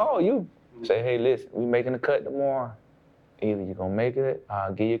dude called you. Say, hey, listen, we making a cut tomorrow. Either you're gonna make it,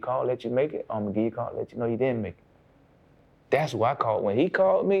 I'll give you a call, let you make it, or I'm gonna give you a call, let you know you didn't make it. That's who I called. When he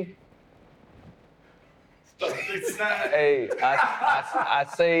called me, hey, I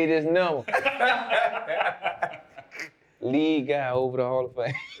saved his number. Lead guy over the Hall of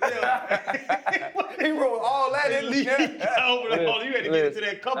Fame. He wrote all that in Lead guy over the Hall. You had to get into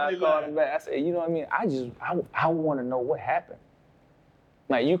that company I called line. him back. I said, you know what I mean? I want to know what happened.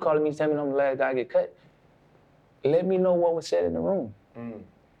 Like, you calling me, telling me I'm the last guy to get cut. Let me know what was said in the room.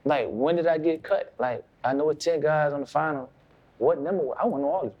 Like, when did I get cut? Like, I know it's 10 guys on the final. What number? I want to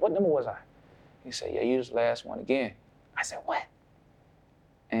know all this. What number was I? He said, yeah, you was the last one again. I said, what?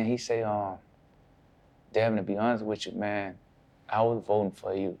 And he said, Devin, to be honest with you, man, I was voting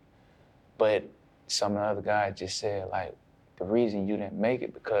for you. But some of the other guys just said, like, the reason you didn't make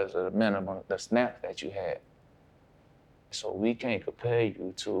it because of the minimum, the snaps that you had. So we can't compare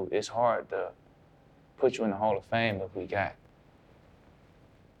you to, it's hard to put you in the Hall of Fame if we got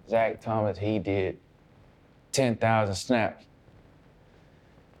Zach Thomas, he did 10,000 snaps.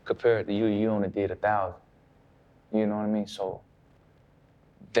 Compared to you, you only did 1,000. You know what I mean? So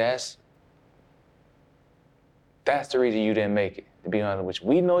that's the reason you didn't make it, to be honest with you.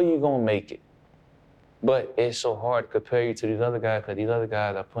 We know you're gonna make it, but it's so hard to compare you to these other guys because these other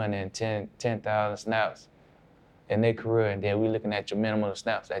guys are putting in 10,000 snaps in their career, and then we're looking at your minimum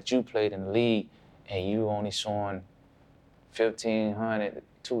snaps that you played in the league, and you only showing 1,500,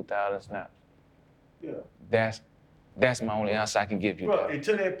 2,000 snaps. Yeah. That's my only answer I can give you. Bro, and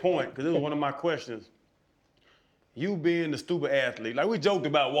to that point, because this was one of my questions, you being the stupid athlete, like we joked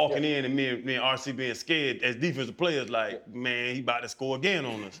about walking in and me and RC being scared as defensive players, like, man, he about to score again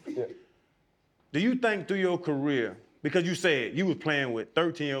on us. Yeah. Do you think through your career, because you said you was playing with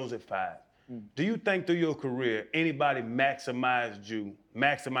 13-year-olds at 5, do you think through your career anybody maximized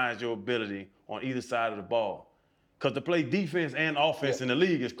your ability on either side of the ball? Because to play defense and offense in the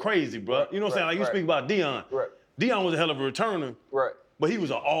league is crazy, bro. You know what I'm saying? Like you speak about Deion. Right. Deion was a hell of a returner. Right. But he was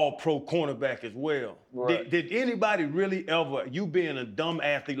an all-pro cornerback as well. Right. Did anybody really ever, you being a dumb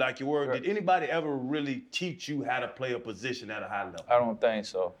athlete like you were, did anybody ever really teach you how to play a position at a high level? I don't think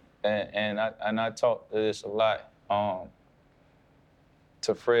so. And I talk to this a lot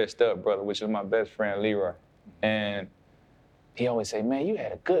to Fred stepbrother, which is my best friend, Leroy. And he always say, man, you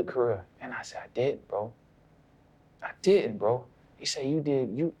had a good career. And I said, I didn't, bro. I didn't, bro. He said,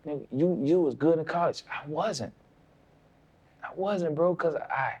 you was good in college. I wasn't, bro, because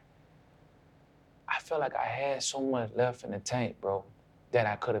I felt like I had so much left in the tank, bro, that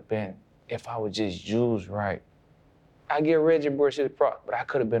I could have been if I was just used right. I give Reggie Bush his props, but I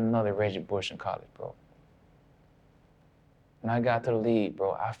could have been another Reggie Bush in college, bro. When I got to the league,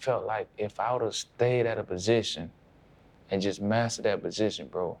 bro, I felt like if I would have stayed at a position and just mastered that position,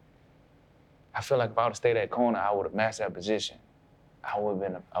 bro, I feel like if I would have stayed at corner, I would have mastered that position. I would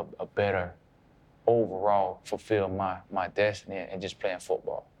have been a better overall fulfill my destiny and just playing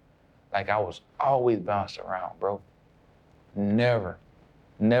football. Like I was always bounced around, bro. Never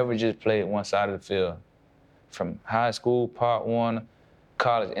just played one side of the field. From high school, part 1,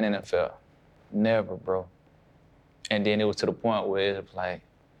 college, and NFL. Never, bro. And then it was to the point where it was like,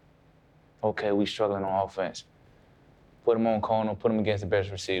 okay, we struggling on offense. Put them on corner, put them against the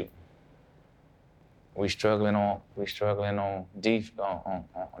best receiver. We struggling on defense.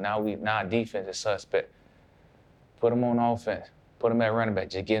 Now defense is suspect. Put him on offense. Put him at running back.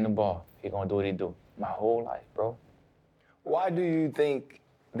 Just get him the ball. He gonna do what he do. My whole life, bro. Why do you think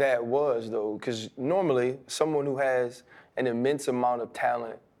that was, though? Because normally, someone who has an immense amount of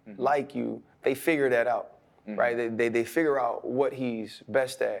talent like you, they figure that out, right? They figure out what he's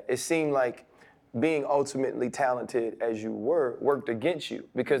best at. It seemed like being ultimately talented as you were worked against you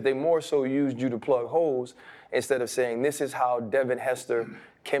because they more so used you to plug holes instead of saying, this is how Devin Hester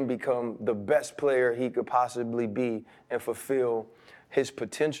can become the best player he could possibly be and fulfill his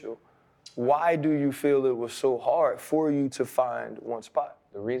potential. Why do you feel it was so hard for you to find one spot?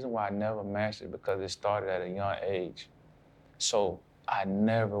 The reason why I never mastered it because it started at a young age. So I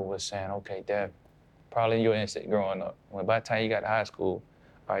never was saying, okay, Devin, probably in your instinct growing up, when by the time you got to high school,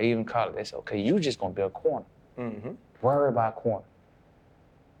 or even college, they say, okay, you just gonna be a corner. Worry about corner.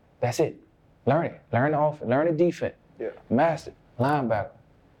 That's it. Learn it. Learn the offense. Learn the defense. Yeah. Master. Linebacker.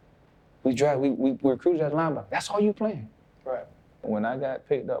 We recruited as linebacker. That's all you playing. Right. When I got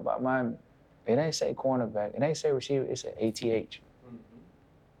picked up by Miami, it ain't say cornerback. It ain't say receiver. It said ATH.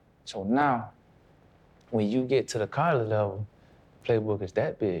 So now, when you get to the college level, playbook is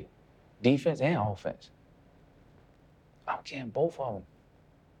that big. Defense and offense. I'm getting both of them.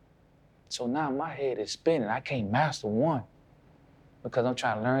 So now my head is spinning. I can't master one. because I'm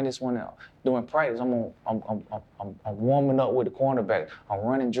trying to learn this one out. During practice, I'm warming up with the cornerback. I'm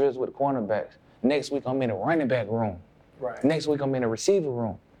running drills with the cornerbacks. Next week, I'm in the running back room. Right. Next week, I'm in the receiver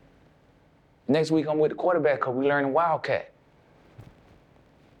room. Next week, I'm with the quarterback because we learning Wildcat.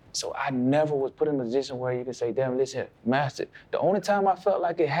 So I never was put in a position where you can say, damn, listen, master. The only time I felt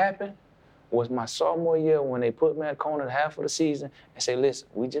like it happened was my sophomore year when they put me at corner half of the season and say, listen,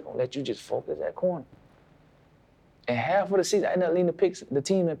 we just gonna let you just focus at corner. And half of the season, I ended up leading the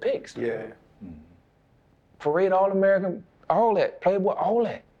team in picks. Yeah. Parade All-American, all that, Playboy, all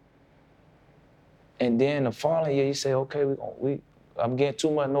that. And then the following year, you say, okay, I'm getting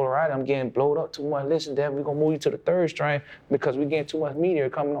too much notoriety. I'm getting blowed up too much. Listen, Dad, we're going to move you to the third string because we're getting too much media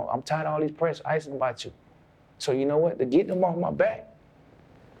coming on. I'm tired of all these press icing about you. So you know what? To get them off my back,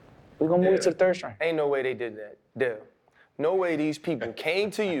 we're going to move you to the third string. Ain't no way they did that, Dev. No way these people came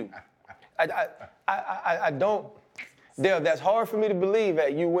to you. I don't. Dev, that's hard for me to believe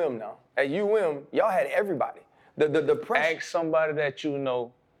at UM now. At UM, y'all had everybody. The press. Ask somebody that you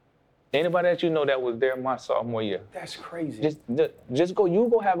know, anybody that you know that was there my sophomore year. That's crazy. Just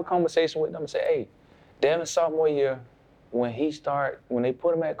go have a conversation with them and say, hey, Devin sophomore year, when they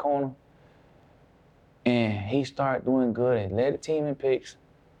put him at corner and he started doing good and led the team in picks,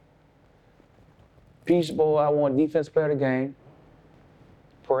 Peach Bowl, I won defensive player of the game,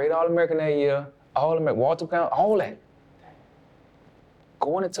 Parade All-American that year, All-American, Walter County, all that.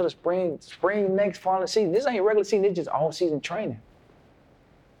 Going into the spring next following season. This ain't regular season, it's just all-season training.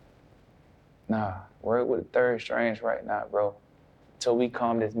 Nah, we're with the third strings right now, bro. Till we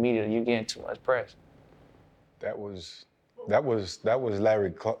calm this media, you getting too much press. That was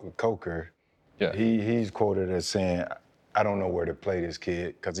Larry Coker. Yeah. He's quoted as saying, I don't know where to play this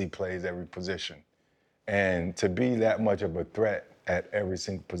kid because he plays every position. And to be that much of a threat at every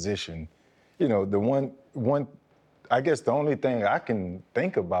single position, you know, I guess the only thing I can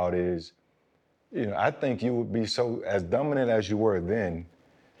think about is, you know, I think you would be so, as dominant as you were then,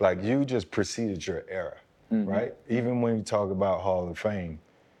 like you just preceded your era, right? Even when you talk about Hall of Fame,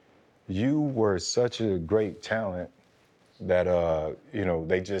 you were such a great talent that, you know,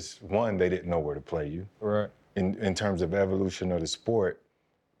 they didn't know where to play you. Right. In terms of evolution of the sport,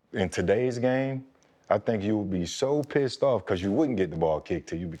 in today's game, I think you would be so pissed off because you wouldn't get the ball kicked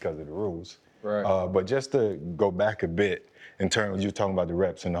to you because of the rules. Right. But just to go back a bit in terms, you're talking about the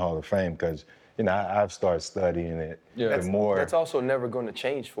reps in the Hall of Fame, because, you know, I've started studying it. Yeah. That's also never going to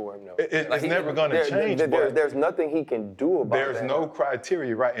change for him, though. It's never going to change, but there's nothing he can do about it. there's no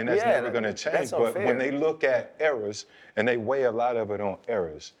criteria, right? And that's never going to change. That's But unfair. when they look at errors, and they weigh a lot of it on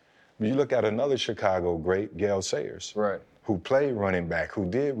errors, you look at another Chicago great, Gale Sayers, Right. who played running back, who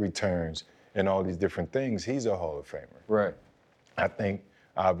did returns and all these different things. He's a Hall of Famer. Right. I think,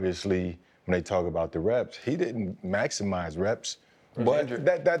 obviously, when they talk about the reps, he didn't maximize reps. But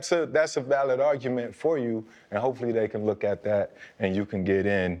that's a valid argument for you, and hopefully they can look at that and you can get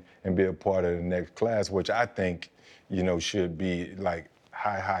in and be a part of the next class, which I think, you know, should be like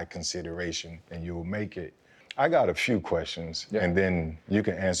high consideration, and you'll make it. I got a few questions, and then you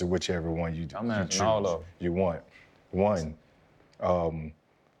can answer whichever one you I'm answering all of them. You want. One,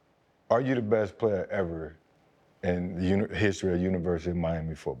 are you the best player ever in the history of University of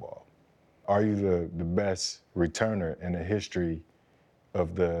Miami football? Are you the best returner in the history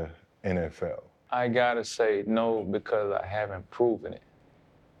of the NFL? I gotta say no because I haven't proven it.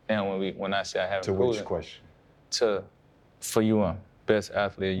 And when I say I haven't To proven which it, question? for UM, best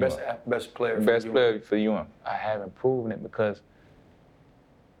athlete at UM. Best player. Best player for UM. I haven't proven it because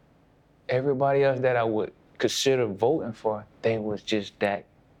everybody else that I would consider voting for, they was just that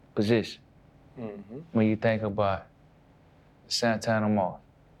position. When you think about Santana Moss,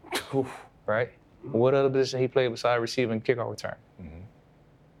 right? What other position he played besides receiver and kickoff return?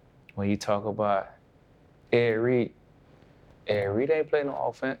 When you talk about Ed Reed ain't played no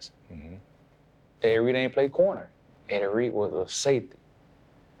offense. Ed Reed ain't played corner. Ed Reed was a safety.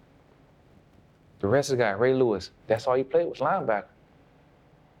 The rest of the guy, Ray Lewis, that's all he played was linebacker.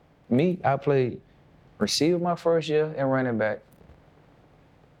 Me, I played receiver my first year and running back,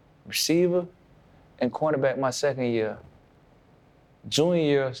 receiver and cornerback my second year. Junior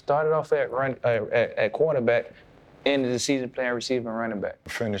year, started off at cornerback, ended the season playing receiver and running back.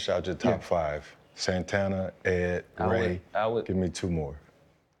 Finish out your top five. Santana, Ed, Ray. I would. Give me two more.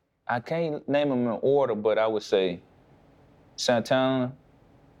 I can't name them in order, but I would say Santana,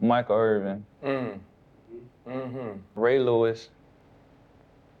 Michael Irvin, Ray Lewis,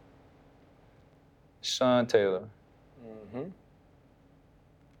 Sean Taylor.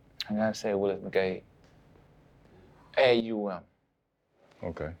 I gotta say Willis McGahee. AUM.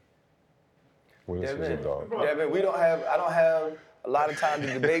 Okay. Willis is a dog. Devin, I don't have a lot of time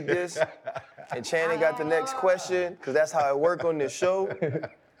to debate this, and Channing got the next question, because that's how it work on this show.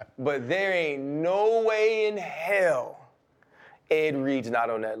 But there ain't no way in hell Ed Reed's not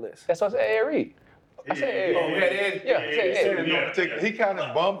on that list. That's what I said, Ed Reed. I said Ed. Oh, we had Ed? Yeah, I said Ed. He kind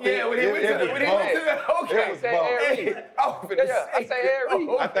of bumped it. Yeah, when he went to the, okay. It was said bumped. Ed Reed. I said Ed Reed.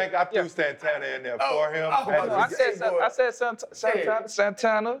 I think I threw Santana in there for him. I said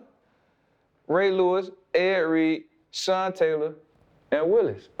Santana, Ray Lewis, Ed Reed, Sean Taylor, and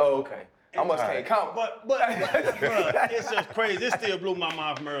Willis. Oh, okay. I must can't count. But bro, it's just crazy. It still blew my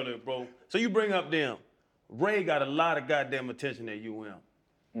mind from earlier, bro. So you bring up them. Ray got a lot of goddamn attention at UM.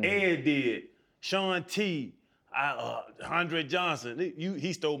 Ed did. Sean T. Andre Johnson.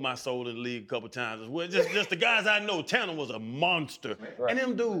 He stole my soul in the league a couple times as well. Just the guys I know. Tanner was a monster. Right. And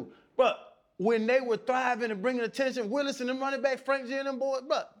them dudes, bro, when they were thriving and bringing attention, Willis and them running back, Frank G and them boys,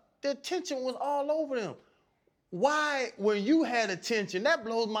 bro, the attention was all over them. Why, when you had attention, that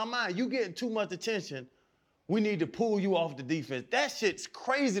blows my mind. You getting too much attention, we need to pull you off the defense. That shit's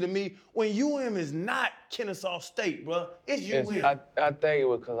crazy to me when UM is not Kennesaw State, bro. It's UM. I think it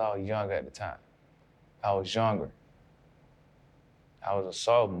was because I was younger at the time. I was younger. I was a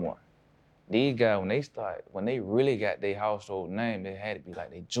sophomore. These guys, when they really got their household name, it had to be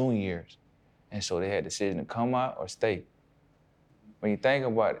like their junior years. And so they had a decision to come out or stay. When you think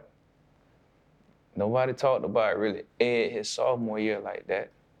about it, nobody talked about really Ed his sophomore year like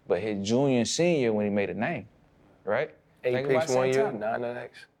that, but his junior and senior year when he made a name, right? 8 picks 1 year, 9 the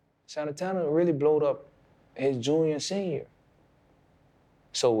next. Santana really blowed up his junior and senior.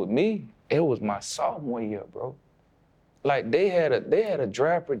 So with me, it was my sophomore year, bro. Like they had a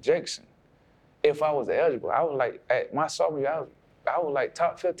draft projection. If I was eligible, I was like at my sophomore year, I was like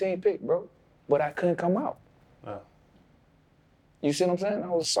top 15 pick, bro. But I couldn't come out. Wow. You see what I'm saying? I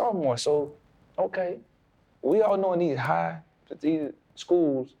was a sophomore, so. Okay, we all know in these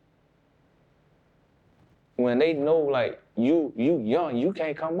schools, when they know like you young, you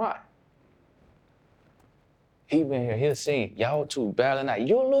can't come out. He been here, he'll sing, y'all two battling out.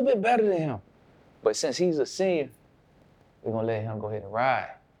 You're a little bit better than him. But since he's a senior, we're gonna let him go ahead and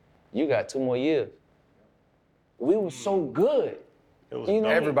ride. You got 2 more years. We were so good.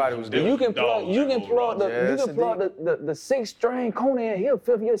 Everybody was good. You can plug the 6th string Conan, he a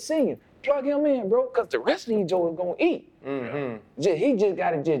 5th year senior. Plug him in, bro, because the rest of these jokers gonna eat. He just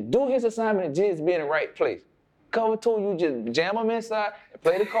gotta just do his assignment and just be in the right place. Cover 2, you just jam him inside and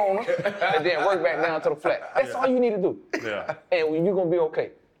play the corner and then work back down to the flat. That's all you need to do. Yeah. And you're gonna be okay.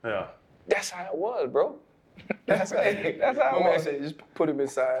 Yeah. That's how it was, bro. That's how it was. Said, just put him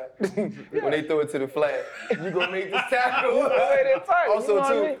inside. When they throw it to the flat, you gonna make this tackle. Also, you know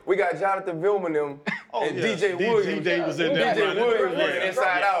too, I mean? we got Jonathan Vilman them and DJ Williams. DJ was in there. DJ Williams was Yeah.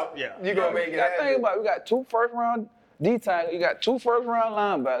 inside out. Yeah. You gonna make it happen. Think about it. We got 2 first-round D-tackles. You got 2 first-round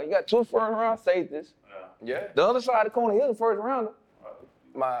linebackers. You got 2 first-round safeties. Yeah. The other side of the corner, he's a first-rounder.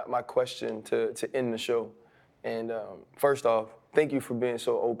 My question to end the show, and first off, thank you for being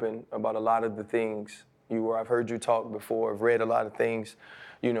so open about a lot of the things I've heard you talk before, I've read a lot of things,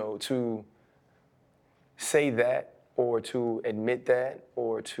 to say that or to admit that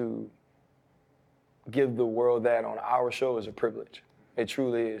or to give the world that on our show is a privilege. It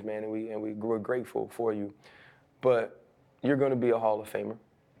truly is, man, and we're grateful for you. But you're gonna be a Hall of Famer.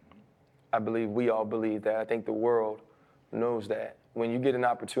 I believe we all believe that. I think the world knows that. When you get an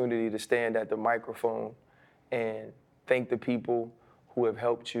opportunity to stand at the microphone and thank the people who have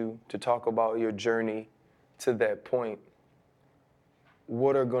helped you, to talk about your journey to that point,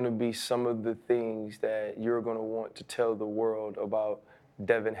 what are going to be some of the things that you're going to want to tell the world about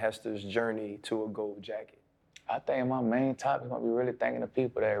Devin Hester's journey to a gold jacket? I think my main topic is going to be really thanking the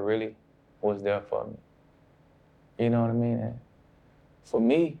people that really was there for me. You know what I mean? And for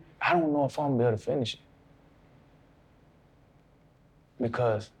me, I don't know if I'm going to be able to finish it.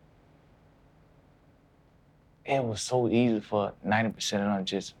 Because it was so easy for 90% of them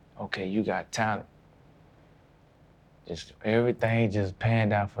just, okay, you got talent. Just everything just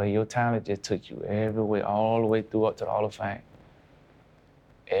panned out for you. Your talent just took you everywhere, all the way through up to the Hall of Fame.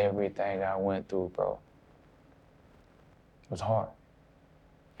 Everything I went through, bro, was hard.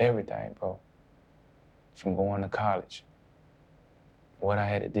 Everything, bro. From going to college, what I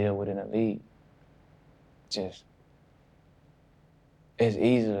had to deal with in the league. Just, it's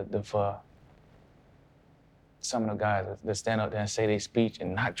easy for some of the guys to stand up there and say their speech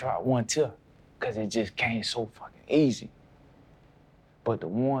and not drop one tear, because it just came so fucking easy. But the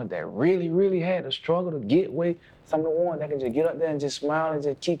ones that really, really had to struggle to get away, some of the ones that can just get up there and just smile and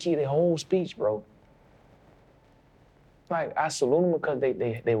just kiki their whole speech, bro. Like, I salute them because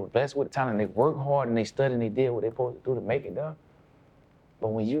they were blessed with talent. They worked hard and they studied and they did what they supposed to do to make it done. But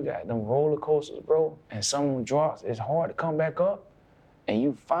when you got them roller coasters, bro, and some drops, it's hard to come back up. And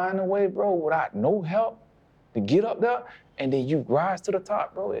you find a way, bro, without no help to get up there, and then you rise to the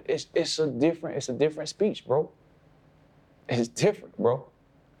top, bro. It's a different speech, bro. It's different, bro.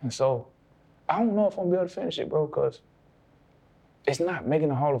 And so I don't know if I'm gonna be able to finish it, bro, because it's not making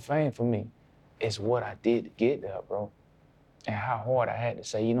the Hall of Fame for me. It's what I did to get there, bro. And how hard I had to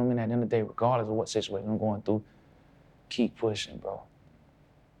say, you know what I mean, at the end of the day, regardless of what situation I'm going through, keep pushing, bro.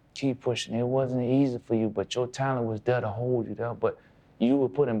 Keep pushing. It wasn't easy for you, but your talent was there to hold you there. But you were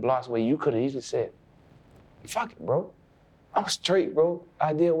put in blocks where you could have easily said, fuck it, bro. I'm straight, bro.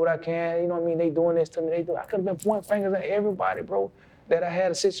 I did what I can. You know what I mean? They doing this to me. I could have been pointing fingers at everybody, bro, that I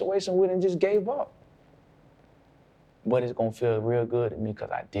had a situation with and just gave up. But it's gonna feel real good to me because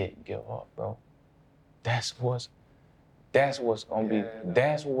I didn't give up, bro. That's what's gonna be.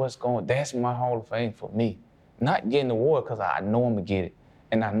 That's my Hall of Fame for me. Not getting the award because I know I'm gonna get it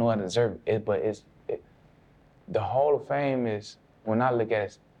and I know I deserve it. But the Hall of Fame is, when I look at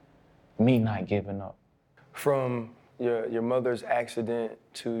it, me not giving up. From your mother's accident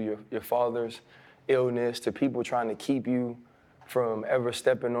to your father's illness to people trying to keep you from ever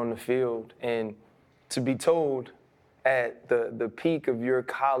stepping on the field, and to be told at the peak of your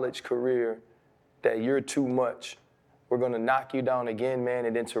college career that you're too much, we're gonna knock you down again, man,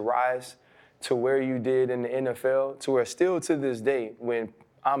 and then to rise to where you did in the NFL, to where still to this day, when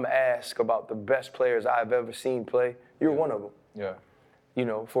I'm asked about the best players I've ever seen play, you're one of them. Yeah. You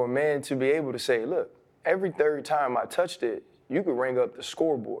know, for a man to be able to say, look, every third time I touched it, you could ring up the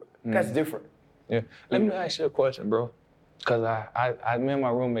scoreboard. That's different. Yeah. Let me ask you a question, bro. Because me and my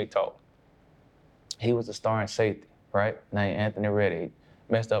roommate talked. He was a starting safety, right? Named Anthony Reddy. He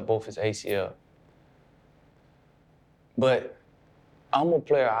messed up both his ACL. But I'm a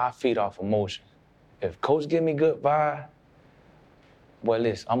player, I feed off emotion. If coach give me good vibe, boy,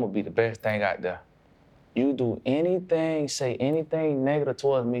 listen, I'm gonna be the best thing out there. You do anything, say anything negative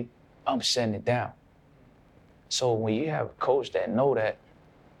towards me, I'm shutting it down. So when you have a coach that know that,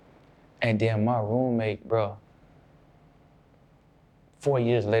 and then my roommate, bro, 4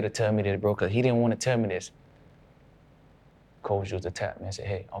 years later tell me this, bro, because he didn't want to tell me this. Coach used to tap me and say,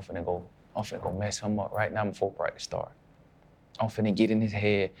 hey, I'm finna go mess him up right now before practice start. I'm finna get in his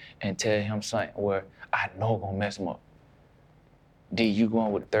head and tell him something where I know gonna mess him up. D, you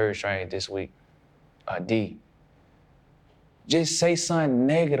going with the third string this week. D, just say something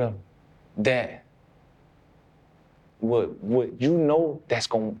negative that would you know that's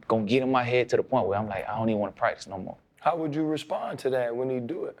gonna get in my head to the point where I'm like, I don't even want to practice no more. How would you respond to that when he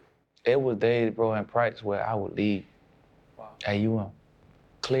do it? It was days, bro, in practice where I would leave. Wow. Hey,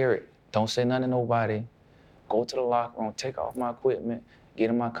 clear it. Don't say nothing to nobody. Go to the locker room, take off my equipment, get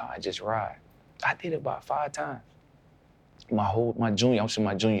in my car, and just ride. I did it about 5 times. My junior,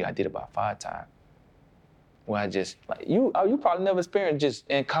 I did it about 5 times. Where I just, like, you probably never experienced just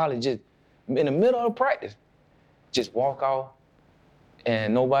in college, just in the middle of practice, just walk off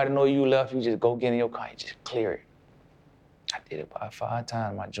and nobody know you left, you just go get in your car and just clear it. I did it about 5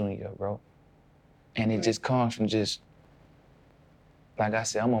 times my junior year, bro. And it just comes from just, like I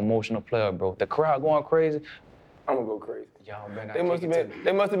said, I'm an emotional player, bro. The crowd going crazy, I'm gonna go crazy. y'all better not They must kick it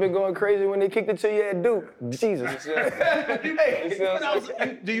to me. have been going crazy when they kicked it to you at Duke. Jesus.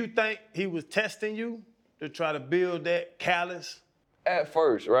 Do you think he was testing you to try to build that callous? At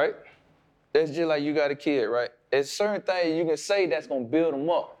first, right? It's just like you got a kid, right? There's certain things you can say that's gonna build them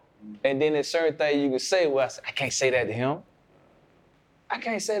up. And then there's certain things you can say, well, I can't say that to him. I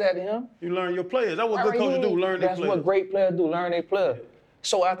can't say that to him. You learn your players. That's what good coaches do, learn their players. That's what great players do, learn their players.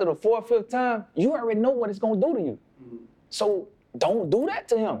 So after the 4th, 5th time, you already know what it's gonna do to you. So don't do that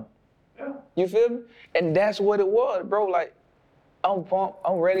to him. Yeah. You feel me? And that's what it was, bro. Like, I'm pumped,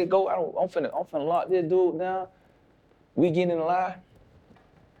 I'm ready to go. I'm finna lock this dude down. We get in the line.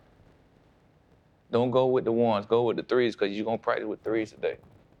 Don't go with the ones, go with the threes, because you're gonna practice with threes today.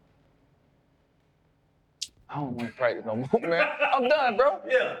 I don't want to practice no more, man. I'm done, bro.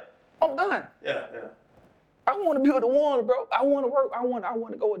 Yeah. I'm done. Yeah. I want to be with the ones, bro. I want to work. I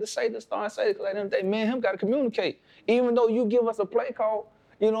want to go with the safety, star and safety, because at the end of the day, me and him got to communicate. Even though you give us a play call,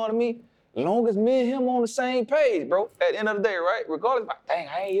 you know what I mean? Long as me and him on the same page, bro, at the end of the day, right? Regardless, like, dang,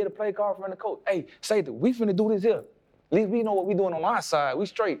 I ain't hear the play call from the coach. Hey, safety, we finna do this here. At least we know what we doing on our side. We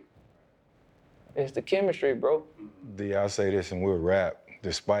straight. It's the chemistry, bro. I'll say this and we'll wrap.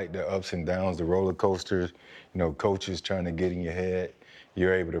 Despite the ups and downs, the roller coasters, coaches trying to get in your head,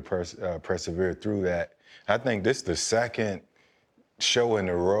 you're able to persevere through that. I think this is the second show in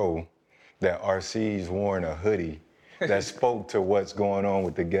a row that RC's worn a hoodie that spoke to what's going on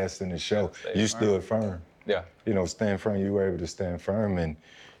with the guests in the show. You stood firm. stand firm. You were able to stand firm, and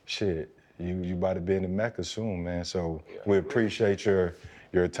shit, you about to be in the Mecca soon, man. So we appreciate your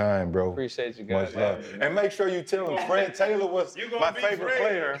time, bro. Appreciate you guys. Much love. And make sure you tell him Fred Taylor was my favorite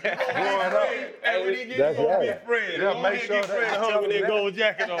player growing up. Hey, when he get That's you gonna right. be Fred. Yeah, make sure Fred that hung with that gold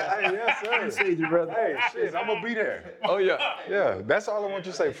jacket on. Hey, yes, sir. Appreciate you, brother. Hey, shit, I'm gonna be there. Oh yeah. Yeah, that's all I want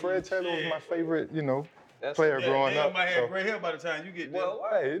you to say. Fred Taylor was my favorite, player growing up. I might have So, gray hair by the time you get there. Well,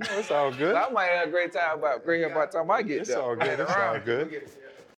 hey, it's all good. I might have a great time by the time I get It's there. all good. It's all good.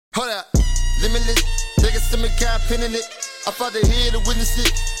 Hold up, limitless. Niggas to me, got pin in it. I fought the head to witness it.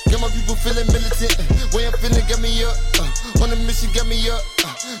 Got my people feeling militant. Way I'm feeling got me up. On the mission got me up.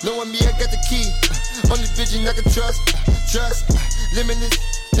 Knowing me, I got the key. Only vision I can trust. Limitless.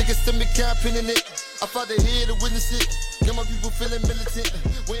 Niggas to me, got pin in it. I fought the head to witness it. Got my people feeling militant.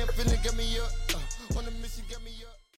 Way I'm feeling got me up. On the mission got me up.